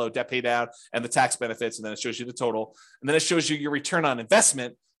 cash flow, debt pay down, and the tax benefits. And then it shows you the total. And then it shows you your return on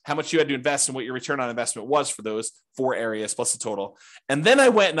investment, how much you had to invest and what your return on investment was for those 4 areas plus the total. And then I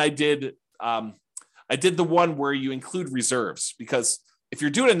went and I did the one where you include reserves, because if you're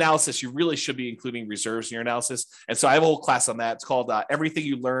doing analysis, you really should be including reserves in your analysis. And so I have a whole class on that. It's called Everything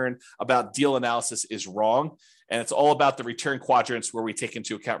You Learn About Deal Analysis is Wrong. And it's all about the return quadrants where we take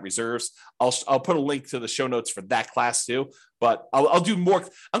into account reserves. I'll put a link to the show notes for that class too, but I'll do more.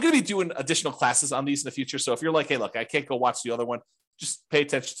 I'm going to be doing additional classes on these in the future. So if you're like, hey, look, I can't go watch the other one, just pay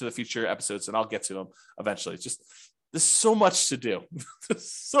attention to the future episodes and I'll get to them eventually. There's so much to do,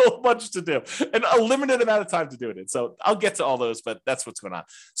 so much to do, and a limited amount of time to do it in. So I'll get to all those, but that's what's going on.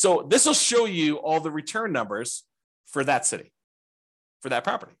 So this will show you all the return numbers for that city, for that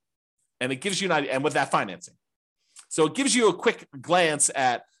property. And it gives you an idea, and with that financing. So it gives you a quick glance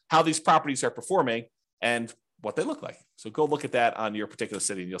at how these properties are performing and what they look like. So go look at that on your particular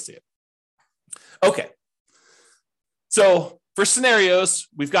city and you'll see it. Okay. So for scenarios,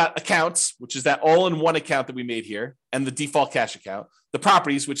 we've got accounts, which is that all-in-one account that we made here, and the default cash account. The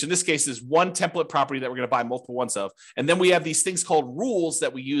properties, which in this case is one template property that we're going to buy multiple ones of. And then we have these things called rules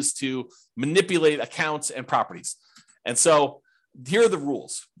that we use to manipulate accounts and properties. And so here are the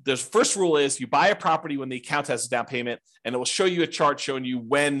rules. The first rule is you buy a property when the account has a down payment, and it will show you a chart showing you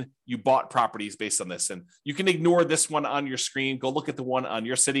when you bought properties based on this. And you can ignore this one on your screen. Go look at the one on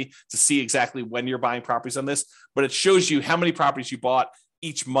your city to see exactly when you're buying properties on this. But it shows you how many properties you bought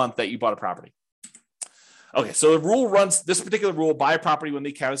each month that you bought a property. Okay, so the rule runs, this particular rule, buy a property when the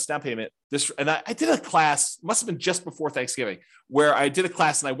account is down payment. I did a class, must have been just before Thanksgiving, where I did a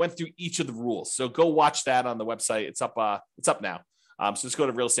class and I went through each of the rules. So go watch that on the website. It's up now. So just go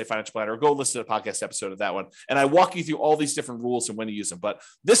to Real Estate Financial Planner or go listen to the podcast episode of that one. And I walk you through all these different rules and when to use them. But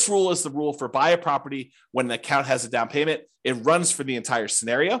this rule is the rule for buy a property when the account has a down payment. It runs for the entire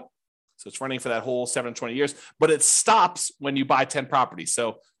scenario. So it's running for that whole 7 to 20 years, but it stops when you buy 10 properties.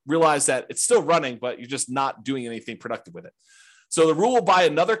 So realize that it's still running, but you're just not doing anything productive with it. So the rule will buy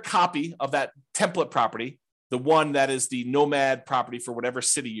another copy of that template property, the one that is the Nomad property for whatever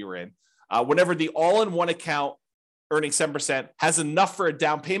city you're in, whenever the all-in-one account earning 7%, has enough for a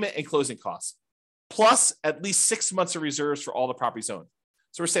down payment and closing costs, plus at least 6 months of reserves for all the properties owned.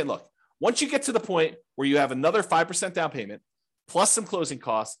 So we're saying, look, once you get to the point where you have another 5% down payment, plus some closing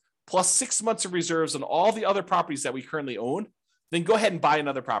costs, plus 6 months of reserves on all the other properties that we currently own, then go ahead and buy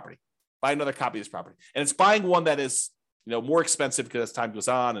another property, buy another copy of this property. And it's buying one that is, more expensive because as time goes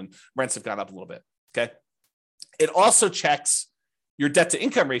on and rents have gone up a little bit. Okay. It also checks your debt to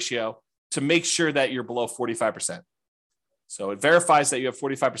income ratio to make sure that you're below 45%. So it verifies that you have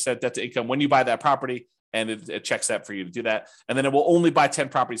 45% debt to income when you buy that property, and it checks that for you to do that. And then it will only buy 10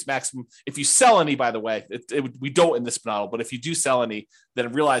 properties maximum. If you sell any, by the way, we don't in this model, but if you do sell any,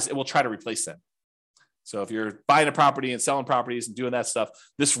 then realize it will try to replace them. So if you're buying a property and selling properties and doing that stuff,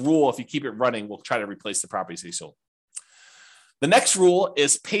 this rule, if you keep it running, will try to replace the properties that you sold. The next rule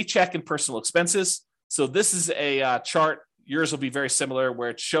is paycheck and personal expenses. So this is a chart. Yours will be very similar, where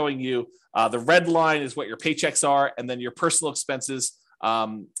it's showing you the red line is what your paychecks are, and then your personal expenses,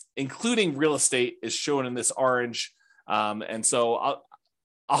 including real estate, is shown in this orange. And so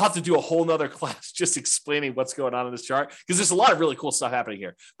I'll have to do a whole nother class just explaining what's going on in this chart, because there's a lot of really cool stuff happening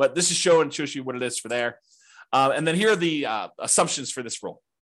here. But this is shows you what it is for there. And then here are the assumptions for this rule.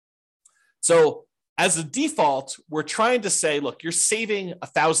 So as a default, we're trying to say, look, you're saving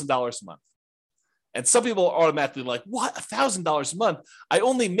 $1,000 a month. And some people are automatically like, what, $1,000 a month? I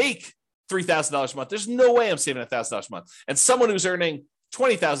only make $3,000 a month. There's no way I'm saving $1,000 a month. And someone who's earning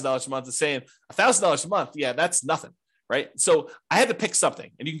 $20,000 a month is saying $1,000 a month. Yeah, that's nothing, right? So I had to pick something,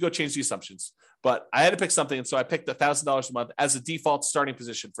 and you can go change the assumptions, but I had to pick something. And so I picked $1,000 a month as a default starting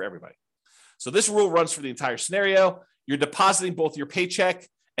position for everybody. So this rule runs for the entire scenario. You're depositing both your paycheck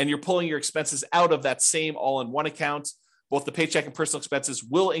and you're pulling your expenses out of that same all-in-one account. Both the paycheck and personal expenses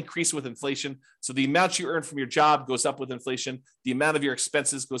will increase with inflation. So the amount you earn from your job goes up with inflation. The amount of your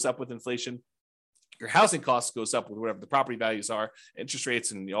expenses goes up with inflation. Your housing costs goes up with whatever the property values are, interest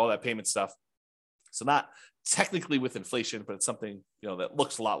rates, and all that payment stuff. So not technically with inflation, but it's something that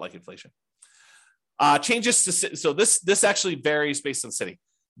looks a lot like inflation. Changes to so this actually varies based on city.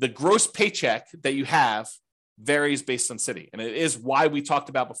 The gross paycheck that you have varies based on city. And it is why we talked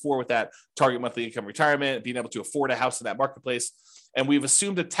about before with that target monthly income retirement, being able to afford a house in that marketplace. And we've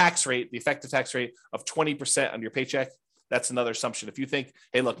assumed a tax rate, the effective tax rate of 20% on your paycheck. That's another assumption. If you think,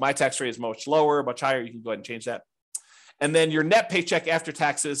 hey, look, my tax rate is much lower, much higher, you can go ahead and change that. And then your net paycheck after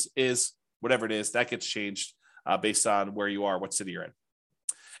taxes is whatever it is, that gets changed based on where you are, what city you're in.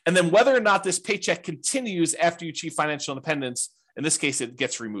 And then whether or not this paycheck continues after you achieve financial independence, in this case, it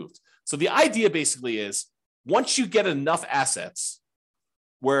gets removed. So the idea basically is, once you get enough assets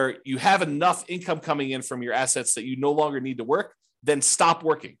where you have enough income coming in from your assets that you no longer need to work, then stop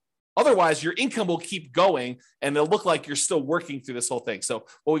working. Otherwise, your income will keep going and it'll look like you're still working through this whole thing. So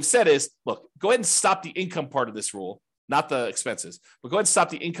what we've said is, look, go ahead and stop the income part of this rule, not the expenses, but go ahead and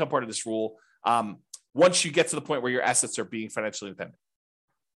stop the income part of this rule once you get to the point where your assets are being financially independent.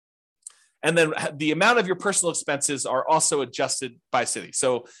 And then the amount of your personal expenses are also adjusted by city.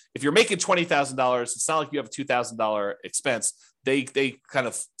 So if you're making $20,000, it's not like you have a $2,000 expense. They kind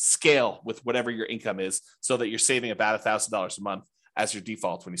of scale with whatever your income is so that you're saving about $1,000 a month as your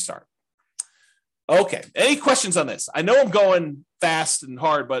default when you start. Okay, any questions on this? I know I'm going fast and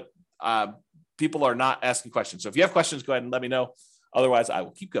hard, but people are not asking questions. So if you have questions, go ahead and let me know. Otherwise, I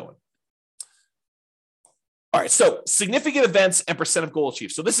will keep going. All right, so significant events and percent of goal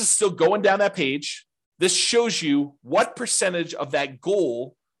achieved. So this is still going down that page. This shows you what percentage of that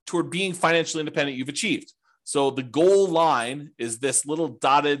goal toward being financially independent you've achieved. So the goal line is this little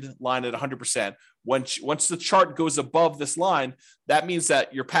dotted line at 100%. Once the chart goes above this line, that means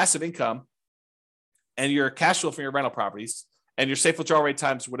that your passive income and your cash flow from your rental properties and your safe withdrawal rate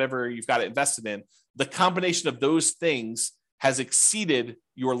times whatever you've got it invested in, the combination of those things has exceeded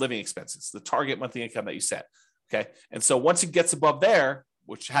your living expenses, the target monthly income that you set. Okay. And so once it gets above there,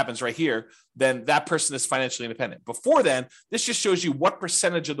 which happens right here, then that person is financially independent. Before then, this just shows you what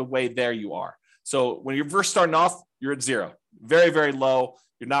percentage of the way there you are. So when you're first starting off, you're at zero, very, very low.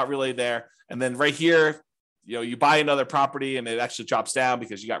 You're not really there. And then right here, you buy another property and it actually drops down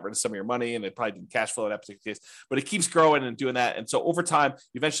because you got rid of some of your money and it probably didn't cash flow in that particular case, but it keeps growing and doing that. And so over time,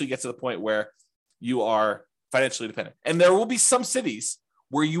 you eventually get to the point where you are financially independent. And there will be some cities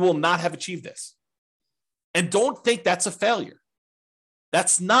where you will not have achieved this. And don't think that's a failure.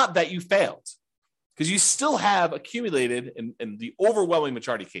 That's not that you failed, because you still have accumulated in the overwhelming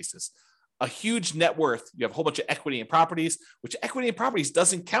majority of cases, a huge net worth. You have a whole bunch of equity in properties, which equity in properties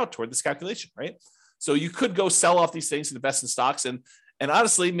doesn't count toward this calculation, right? So you could go sell off these things and invest in stocks. And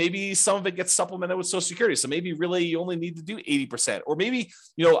honestly, maybe some of it gets supplemented with Social Security. So maybe really you only need to do 80%, or maybe,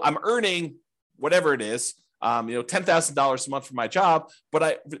 I'm earning whatever it is, $10,000 a month for my job,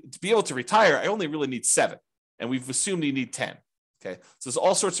 but to be able to retire, I only really need 7. And we've assumed you need 10. Okay. So there's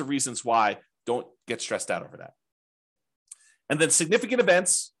all sorts of reasons why. Don't get stressed out over that. And then significant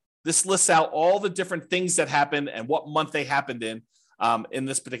events. This lists out all the different things that happened and what month they happened in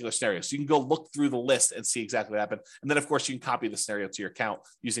this particular scenario. So you can go look through the list and see exactly what happened. And then, of course, you can copy the scenario to your account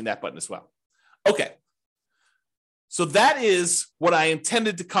using that button as well. Okay. So that is what I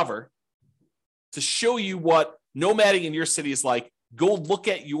intended to cover to show you what nomading in your city is like. Go look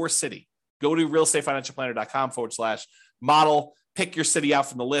at your city. Go to realestatefinancialplanner.com/model, pick your city out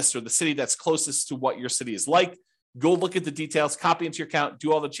from the list or the city that's closest to what your city is like. Go look at the details, copy into your account,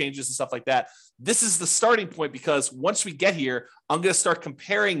 do all the changes and stuff like that. This is the starting point because once we get here, I'm going to start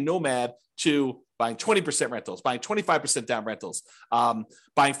comparing Nomad to buying 20% rentals, buying 25% down rentals,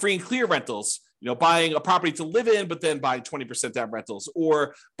 buying free and clear rentals, buying a property to live in, but then buying 20% down rentals,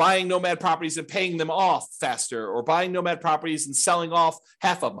 or buying Nomad properties and paying them off faster, or buying Nomad properties and selling off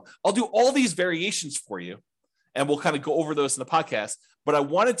half of them. I'll do all these variations for you, and we'll kind of go over those in the podcast. But I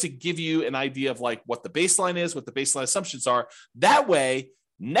wanted to give you an idea of like what the baseline is, what the baseline assumptions are. That way,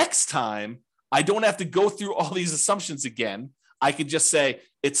 next time, I don't have to go through all these assumptions again. I could just say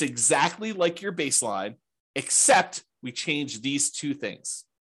it's exactly like your baseline, except we change these 2 things.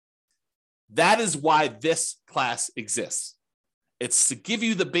 That is why this class exists. It's to give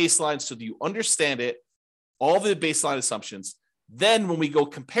you the baseline so that you understand it, all the baseline assumptions. Then when we go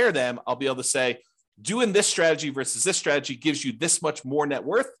compare them, I'll be able to say, doing this strategy versus this strategy gives you this much more net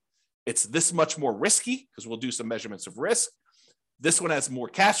worth. It's this much more risky because we'll do some measurements of risk. This one has more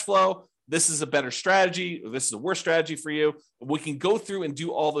cash flow. This is a better strategy. Or this is a worse strategy for you. We can go through and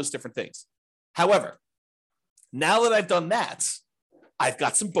do all those different things. However, now that I've done that, I've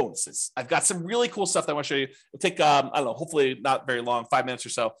got some bonuses. I've got some really cool stuff that I want to show you. It'll take, hopefully not very long, 5 minutes or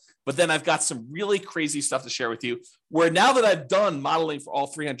so. But then I've got some really crazy stuff to share with you where now that I've done modeling for all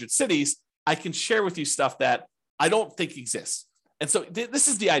 300 cities, I can share with you stuff that I don't think exists. And so this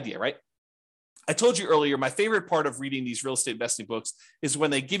is the idea, right? I told you earlier, my favorite part of reading these real estate investing books is when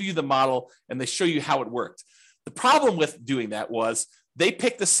they give you the model and they show you how it worked. The problem with doing that was they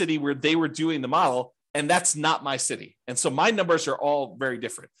picked a city where they were doing the model, and that's not my city. And so my numbers are all very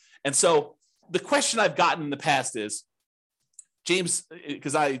different. And so the question I've gotten in the past is, James,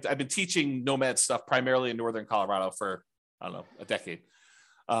 because I've been teaching Nomad stuff primarily in Northern Colorado for, a decade.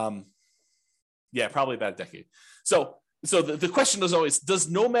 Yeah, probably about a decade. So the question is always, does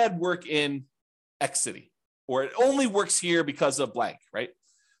Nomad work in X city? Or it only works here because of blank, right?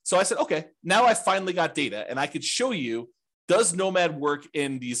 So I said, okay, now I finally got data and I could show you, does Nomad work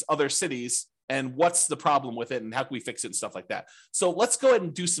in these other cities and what's the problem with it and how can we fix it and stuff like that. So let's go ahead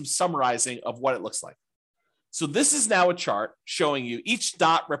and do some summarizing of what it looks like. So this is now a chart showing you each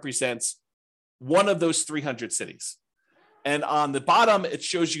dot represents one of those 300 cities. And on the bottom, it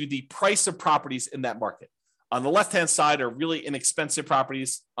shows you the price of properties in that market. On the left-hand side are really inexpensive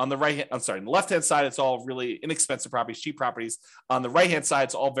properties. On the left-hand side, it's all really inexpensive properties, cheap properties. On the right-hand side,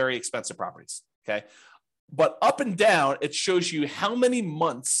 it's all very expensive properties, okay? But up and down, it shows you how many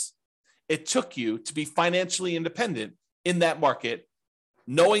months it took you to be financially independent in that market,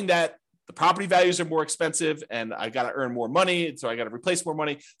 knowing that the property values are more expensive and I got to earn more money, so I got to replace more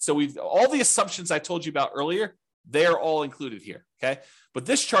money. So all the assumptions I told you about earlier, they're all included here, okay? But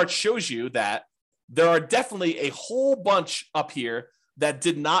this chart shows you that there are definitely a whole bunch up here that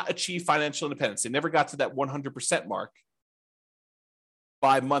did not achieve financial independence. They never got to that 100% mark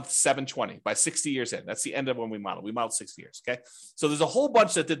by month 720, by 60 years in. That's the end of when we modeled. We modeled 60 years, okay? So there's a whole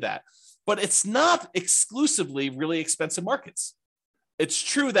bunch that did that. But it's not exclusively really expensive markets. It's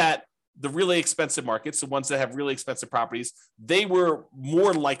true that the really expensive markets, the ones that have really expensive properties, they were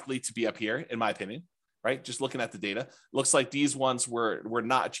more likely to be up here, in my opinion. Right? Just looking at the data, looks like these ones were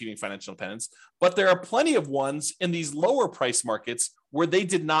not achieving financial independence, but there are plenty of ones in these lower price markets where they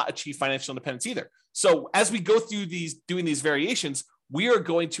did not achieve financial independence either. So as we go through doing these variations, we are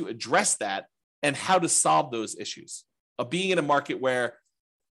going to address that and how to solve those issues of being in a market where,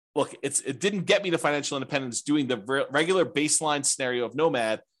 look, it didn't get me to financial independence doing the regular baseline scenario of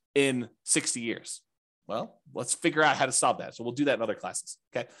Nomad in 60 years. Well, let's figure out how to solve that. So we'll do that in other classes,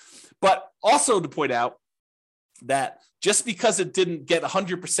 okay? But also to point out that just because it didn't get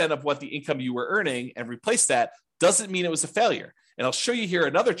 100% of what the income you were earning and replace that doesn't mean it was a failure. And I'll show you here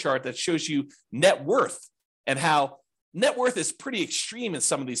another chart that shows you net worth and how net worth is pretty extreme in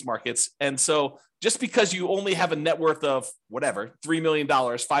some of these markets. And so just because you only have a net worth of whatever, $3 million,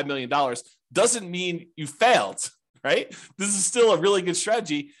 $5 million, doesn't mean you failed, right? This is still a really good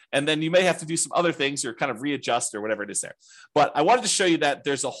strategy. And then you may have to do some other things or kind of readjust or whatever it is there. But I wanted to show you that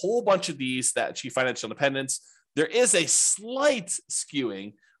there's a whole bunch of these that achieve financial independence. There is a slight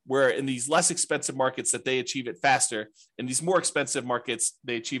skewing where in these less expensive markets that they achieve it faster. In these more expensive markets,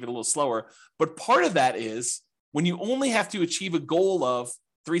 they achieve it a little slower. But part of that is when you only have to achieve a goal of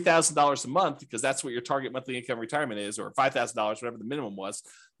 $3,000 a month, because that's what your target monthly income retirement is, or $5,000, whatever the minimum was,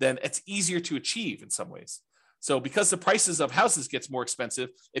 then it's easier to achieve in some ways. So because the prices of houses gets more expensive,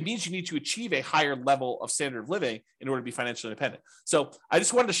 it means you need to achieve a higher level of standard of living in order to be financially independent. So I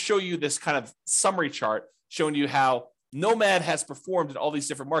just wanted to show you this kind of summary chart showing you how Nomad has performed in all these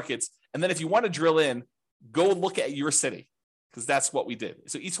different markets. And then if you want to drill in, go look at your city, because that's what we did.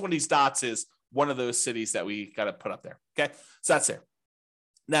 So each one of these dots is one of those cities that we got to put up there. Okay, so that's there.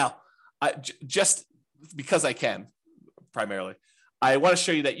 Now, just because I can, primarily, I want to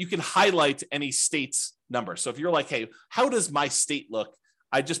show you that you can highlight any state's number. So if you're like, hey, how does my state look?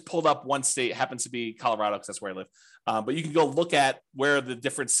 I just pulled up one state, happens to be Colorado, because that's where I live. But you can go look at where the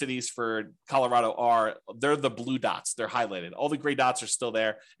different cities for Colorado are. They're the blue dots. They're highlighted. All the gray dots are still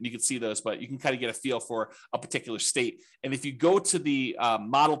there, and you can see those, but you can kind of get a feel for a particular state. And if you go to the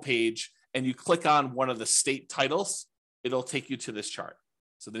model page and you click on one of the state titles, it'll take you to this chart.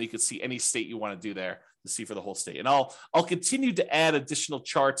 So then you can see any state you want to do there to see for the whole state. And I'll continue to add additional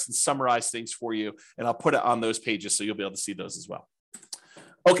charts and summarize things for you, and I'll put it on those pages so you'll be able to see those as well.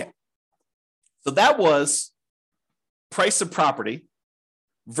 Okay, so that was price of property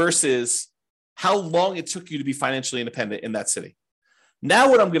versus how long it took you to be financially independent in that city.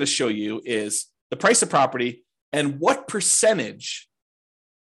 Now what I'm going to show you is the price of property and what percentage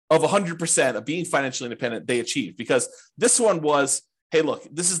of 100% of being financially independent they achieved. Because this one was, hey, look,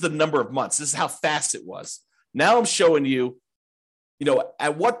 this is the number of months. This is how fast it was. Now I'm showing you,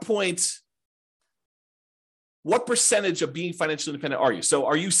 at what point, what percentage of being financially independent are you? So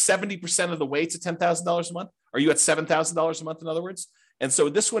are you 70% of the way to $10,000 a month? Are you at $7,000 a month, in other words? And so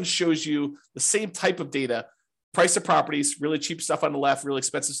this one shows you the same type of data, price of properties, really cheap stuff on the left, really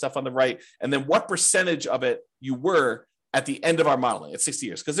expensive stuff on the right, and then what percentage of it you were at the end of our modeling at 60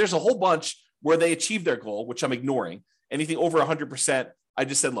 years. Because there's a whole bunch where they achieved their goal, which I'm ignoring. Anything over 100%, I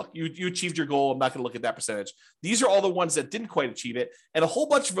just said, look, you achieved your goal. I'm not going to look at that percentage. These are all the ones that didn't quite achieve it. And a whole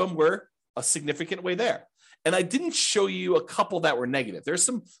bunch of them were a significant way there. And I didn't show you a couple that were negative. There's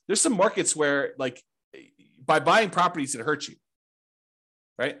some markets where, like, by buying properties, it hurts you,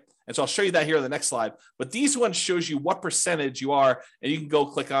 right? And so I'll show you that here on the next slide. But these ones shows you what percentage you are, and you can go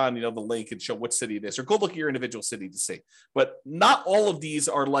click on, the link and show what city it is, or go look at your individual city to see. But not all of these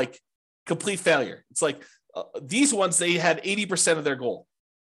are like complete failure. It's like these ones, they had 80% of their goal.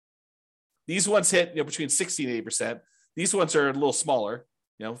 These ones hit between 60 and 80%. These ones are a little smaller,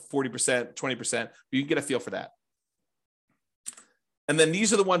 40%, 20%, but you can get a feel for that. And then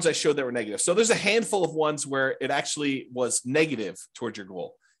these are the ones I showed that were negative. So there's a handful of ones where it actually was negative towards your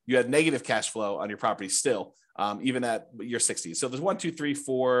goal. You had negative cash flow on your property still, even at your 60s. So there's 1, 2, 3,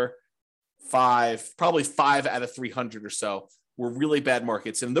 4, 5, probably 5 out of 300 or so were really bad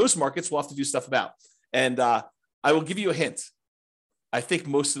markets. And those markets we'll have to do stuff about. And I will give you a hint. I think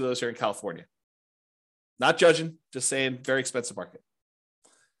most of those are in California. Not judging, just saying very expensive market.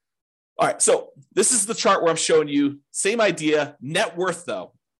 All right, so this is the chart where I'm showing you, same idea, net worth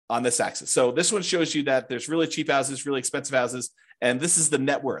though, on this axis. So this one shows you that there's really cheap houses, really expensive houses, and this is the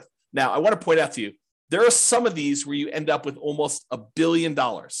net worth. Now, I want to point out to you, there are some of these where you end up with almost $1 billion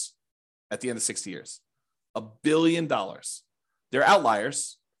at the end of 60 years. $1 billion. They're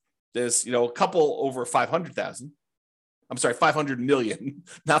outliers. There's, a couple over 500,000. I'm sorry, 500 million,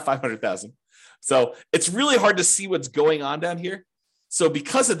 not 500,000. So it's really hard to see what's going on down here. So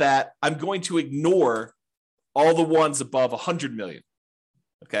because of that, I'm going to ignore all the ones above 100 million.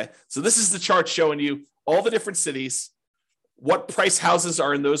 Okay. So this is the chart showing you all the different cities, what price houses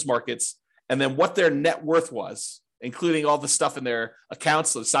are in those markets, and then what their net worth was, including all the stuff in their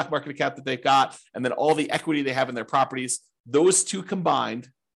accounts, so the stock market account that they've got, and then all the equity they have in their properties. Those two combined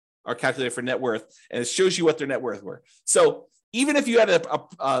are calculated for net worth, and it shows you what their net worth were. So even if you had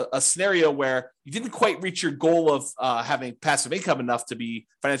a scenario where you didn't quite reach your goal of having passive income enough to be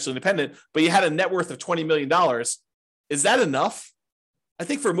financially independent, but you had a net worth of $20 million, is that enough? I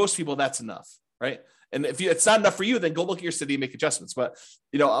think for most people, that's enough, right? And if it's not enough for you, then go look at your city and make adjustments. But,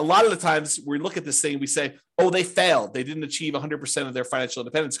 a lot of the times we look at this thing, we say, oh, they failed. They didn't achieve 100% of their financial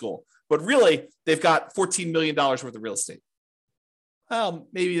independence goal. But really, they've got $14 million worth of real estate. Well,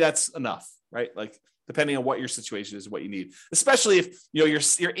 maybe that's enough, right? Like, depending on what your situation is, what you need, especially if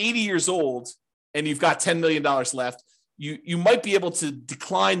you're 80 years old and you've got $10 million left. you might be able to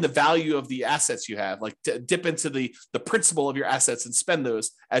decline the value of the assets you have, like to dip into the principal of your assets and spend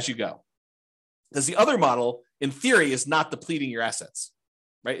those as you go. Because the other model, in theory, is not depleting your assets,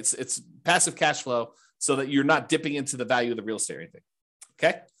 right? It's passive cash flow so that you're not dipping into the value of the real estate or anything.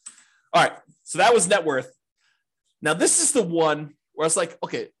 Okay. All right. So that was net worth. Now, this is the one where I was like,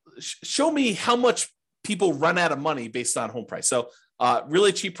 okay, show me how much people run out of money based on home price. So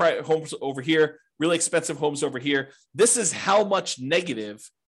really cheap homes over here, really expensive homes over here. This is how much negative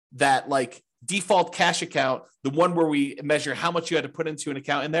that like default cash account, the one where we measure how much you had to put into an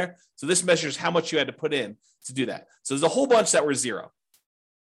account in there. So this measures how much you had to put in to do that. So there's a whole bunch that were zero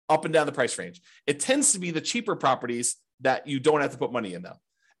up and down the price range. It tends to be the cheaper properties that you don't have to put money in though.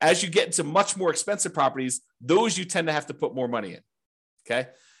 As you get into much more expensive properties, those you tend to have to put more money in. Okay.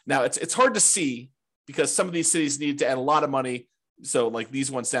 Now it's hard to see because some of these cities need to add a lot of money. So like these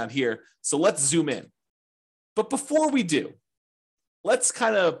ones down here. So let's zoom in. But before we do, let's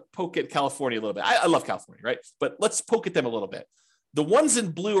kind of poke at California a little bit. I love California, right? But let's poke at them a little bit. The ones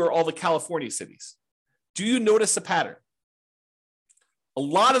in blue are all the California cities. Do you notice a pattern? A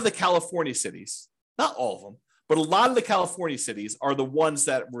lot of the California cities, not all of them, but a lot of the California cities are the ones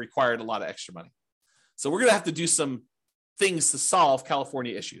that required a lot of extra money. So we're going to have to do some things to solve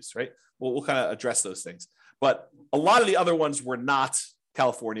California issues, right? We'll kind of address those things. But a lot of the other ones were not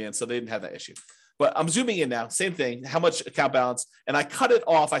California, and so they didn't have that issue. But I'm zooming in now, same thing, how much account balance, and I cut it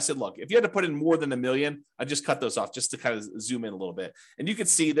off. I said, look, if you had to put in more than $1 million, I just cut those off just to kind of zoom in a little bit. And you can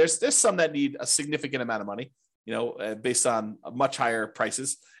see there's some that need a significant amount of money, based on much higher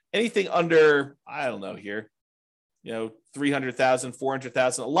prices. Anything under, I don't know here, 300,000,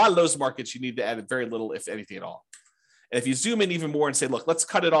 400,000, a lot of those markets you need to add very little, if anything at all. And if you zoom in even more and say, look, let's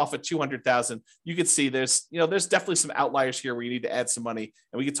cut it off at 200,000, you can see there's definitely some outliers here where you need to add some money.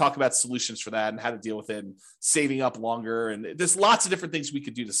 And we could talk about solutions for that and how to deal with it and saving up longer. And there's lots of different things we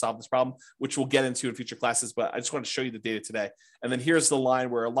could do to solve this problem, which we'll get into in future classes. But I just want to show you the data today. And then here's the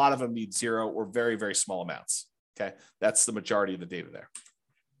line where a lot of them need zero or very, very small amounts. Okay. That's the majority of the data there.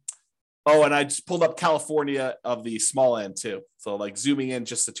 Oh, and I just pulled up California of the small end too. So like zooming in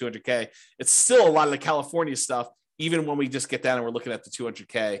just to 200K, it's still a lot of the California stuff, even when we just get down and we're looking at the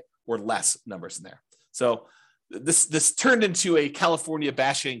 200K or less numbers in there. So this turned into a California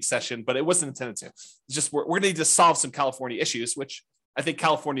bashing session, but it wasn't intended to. It's just we're going to need to solve some California issues, which I think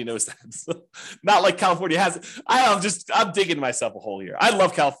California knows that. Not like California has it. I'm digging myself a hole here. I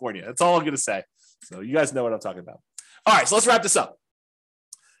love California. That's all I'm going to say. So you guys know what I'm talking about. All right, so let's wrap this up.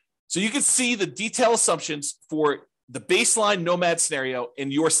 So you can see the detailed assumptions for the baseline Nomad scenario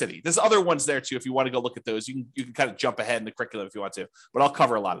in your city. There's other ones there too. If you want to go look at those, you can kind of jump ahead in the curriculum if you want to, but I'll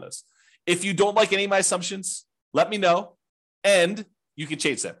cover a lot of those. If you don't like any of my assumptions, let me know and you can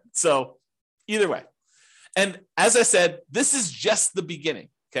change them. So either way. And as I said, this is just the beginning.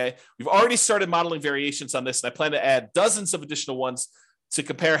 Okay. We've already started modeling variations on this, and I plan to add dozens of additional ones to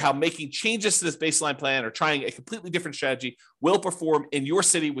compare how making changes to this baseline plan or trying a completely different strategy will perform in your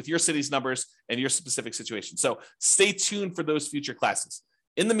city with your city's numbers and your specific situation. So stay tuned for those future classes.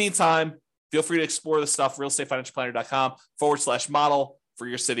 In the meantime, feel free to explore the stuff, realestateFinancialPlanner.com/model for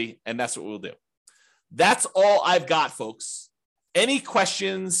your city. And that's what we'll do. That's all I've got, folks. Any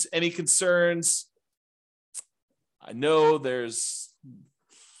questions, any concerns? I know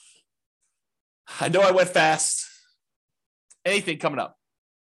I went fast. Anything coming up?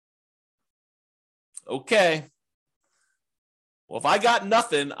 Okay. Well, if I got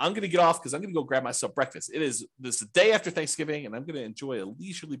nothing, I'm going to get off because I'm going to go grab myself breakfast. This is the day after Thanksgiving, and I'm going to enjoy a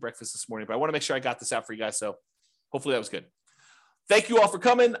leisurely breakfast this morning. But I want to make sure I got this out for you guys. So hopefully that was good. Thank you all for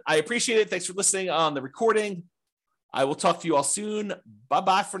coming. I appreciate it. Thanks for listening on the recording. I will talk to you all soon.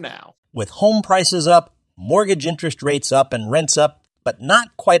 Bye-bye for now. With home prices up, mortgage interest rates up, and rents up, but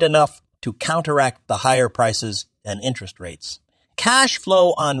not quite enough to counteract the higher prices and interest rates. Cash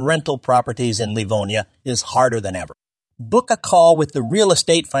flow on rental properties in Livonia is harder than ever. Book a call with the Real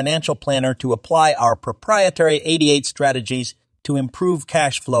Estate Financial Planner to apply our proprietary 88 strategies to improve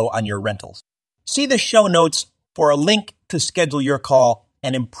cash flow on your rentals. See the show notes for a link to schedule your call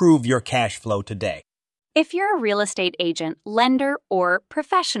and improve your cash flow today. If you're a real estate agent, lender, or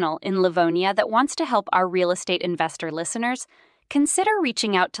professional in Livonia that wants to help our real estate investor listeners, consider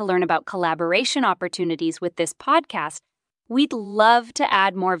reaching out to learn about collaboration opportunities with this podcast. We'd love to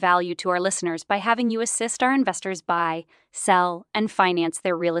add more value to our listeners by having you assist our investors buy, sell, and finance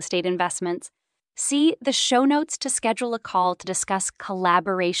their real estate investments. See the show notes to schedule a call to discuss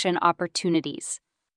collaboration opportunities.